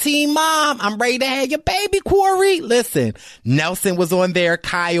be on Team Mom. I'm ready to have your baby, Corey. Listen, Nelson was on there,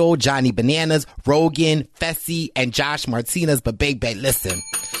 Kyle, Johnny Bananas, Rogan, Fessy, and Josh Martinez, but baby, listen.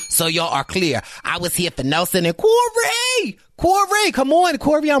 So y'all are clear. I was here for Nelson and Corey. Corey, come on,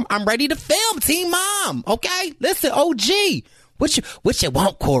 Corey, I'm ready to film Team Mom, okay? Listen, OG. What you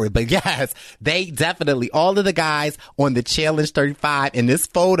want, Corey? But yes, they definitely, all of the guys on the Challenge 35 in this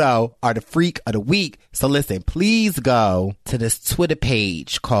photo are the freak of the week. So listen, please go to this Twitter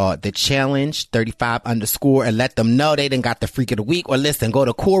page called the Challenge 35 _ and let them know they done got the freak of the week. Or listen, go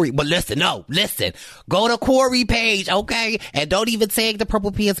to Corey. But listen, go to Corey page, okay? And don't even tag the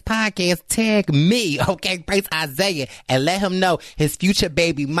Purple Pants Podcast. Tag me, okay? Bryce Isaiah, and let him know his future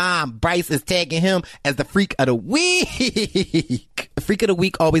baby mom, Bryce, is tagging him as the freak of the week. The freak of the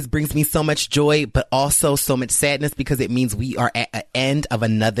week always brings me so much joy, but also so much sadness because it means we are at the end of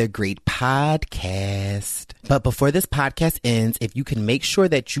another great podcast. But before this podcast ends, if you can make sure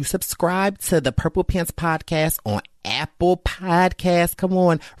that you subscribe to the Purple Pants Podcast on Apple Podcasts, come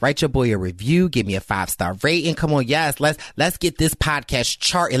on, write your boy a review, give me a 5-star rating. Come on, yes, let's get this podcast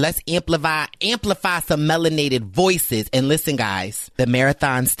charted. Let's amplify some melanated voices. And listen, guys, the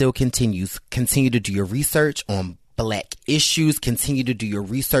marathon still continues. Continue to do your research on Black issues. Continue to do your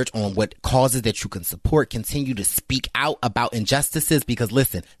research on what causes that you can support. Continue to speak out about injustices because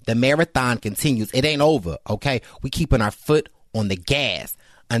listen, the marathon continues. It ain't over, okay? We keeping our foot on the gas.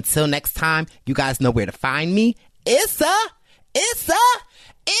 Until next time, you guys know where to find me. It's the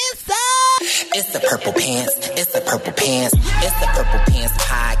Purple Pants. It's the Purple Pants. It's the Purple Pants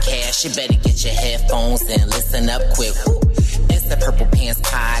Podcast. You better get your headphones and listen up quick. It's the Purple Pants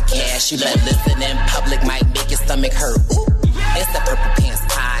Podcast. You better listen in public, might make your stomach hurt. It's the Purple Pants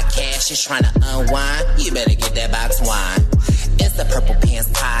Podcast. You're trying to unwind, you better get that box wine. It's the Purple Pants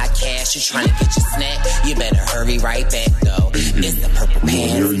Podcast. You're trying to get your snack, you better hurry right back though. It's the Purple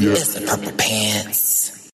Pants. It's the Purple Pants.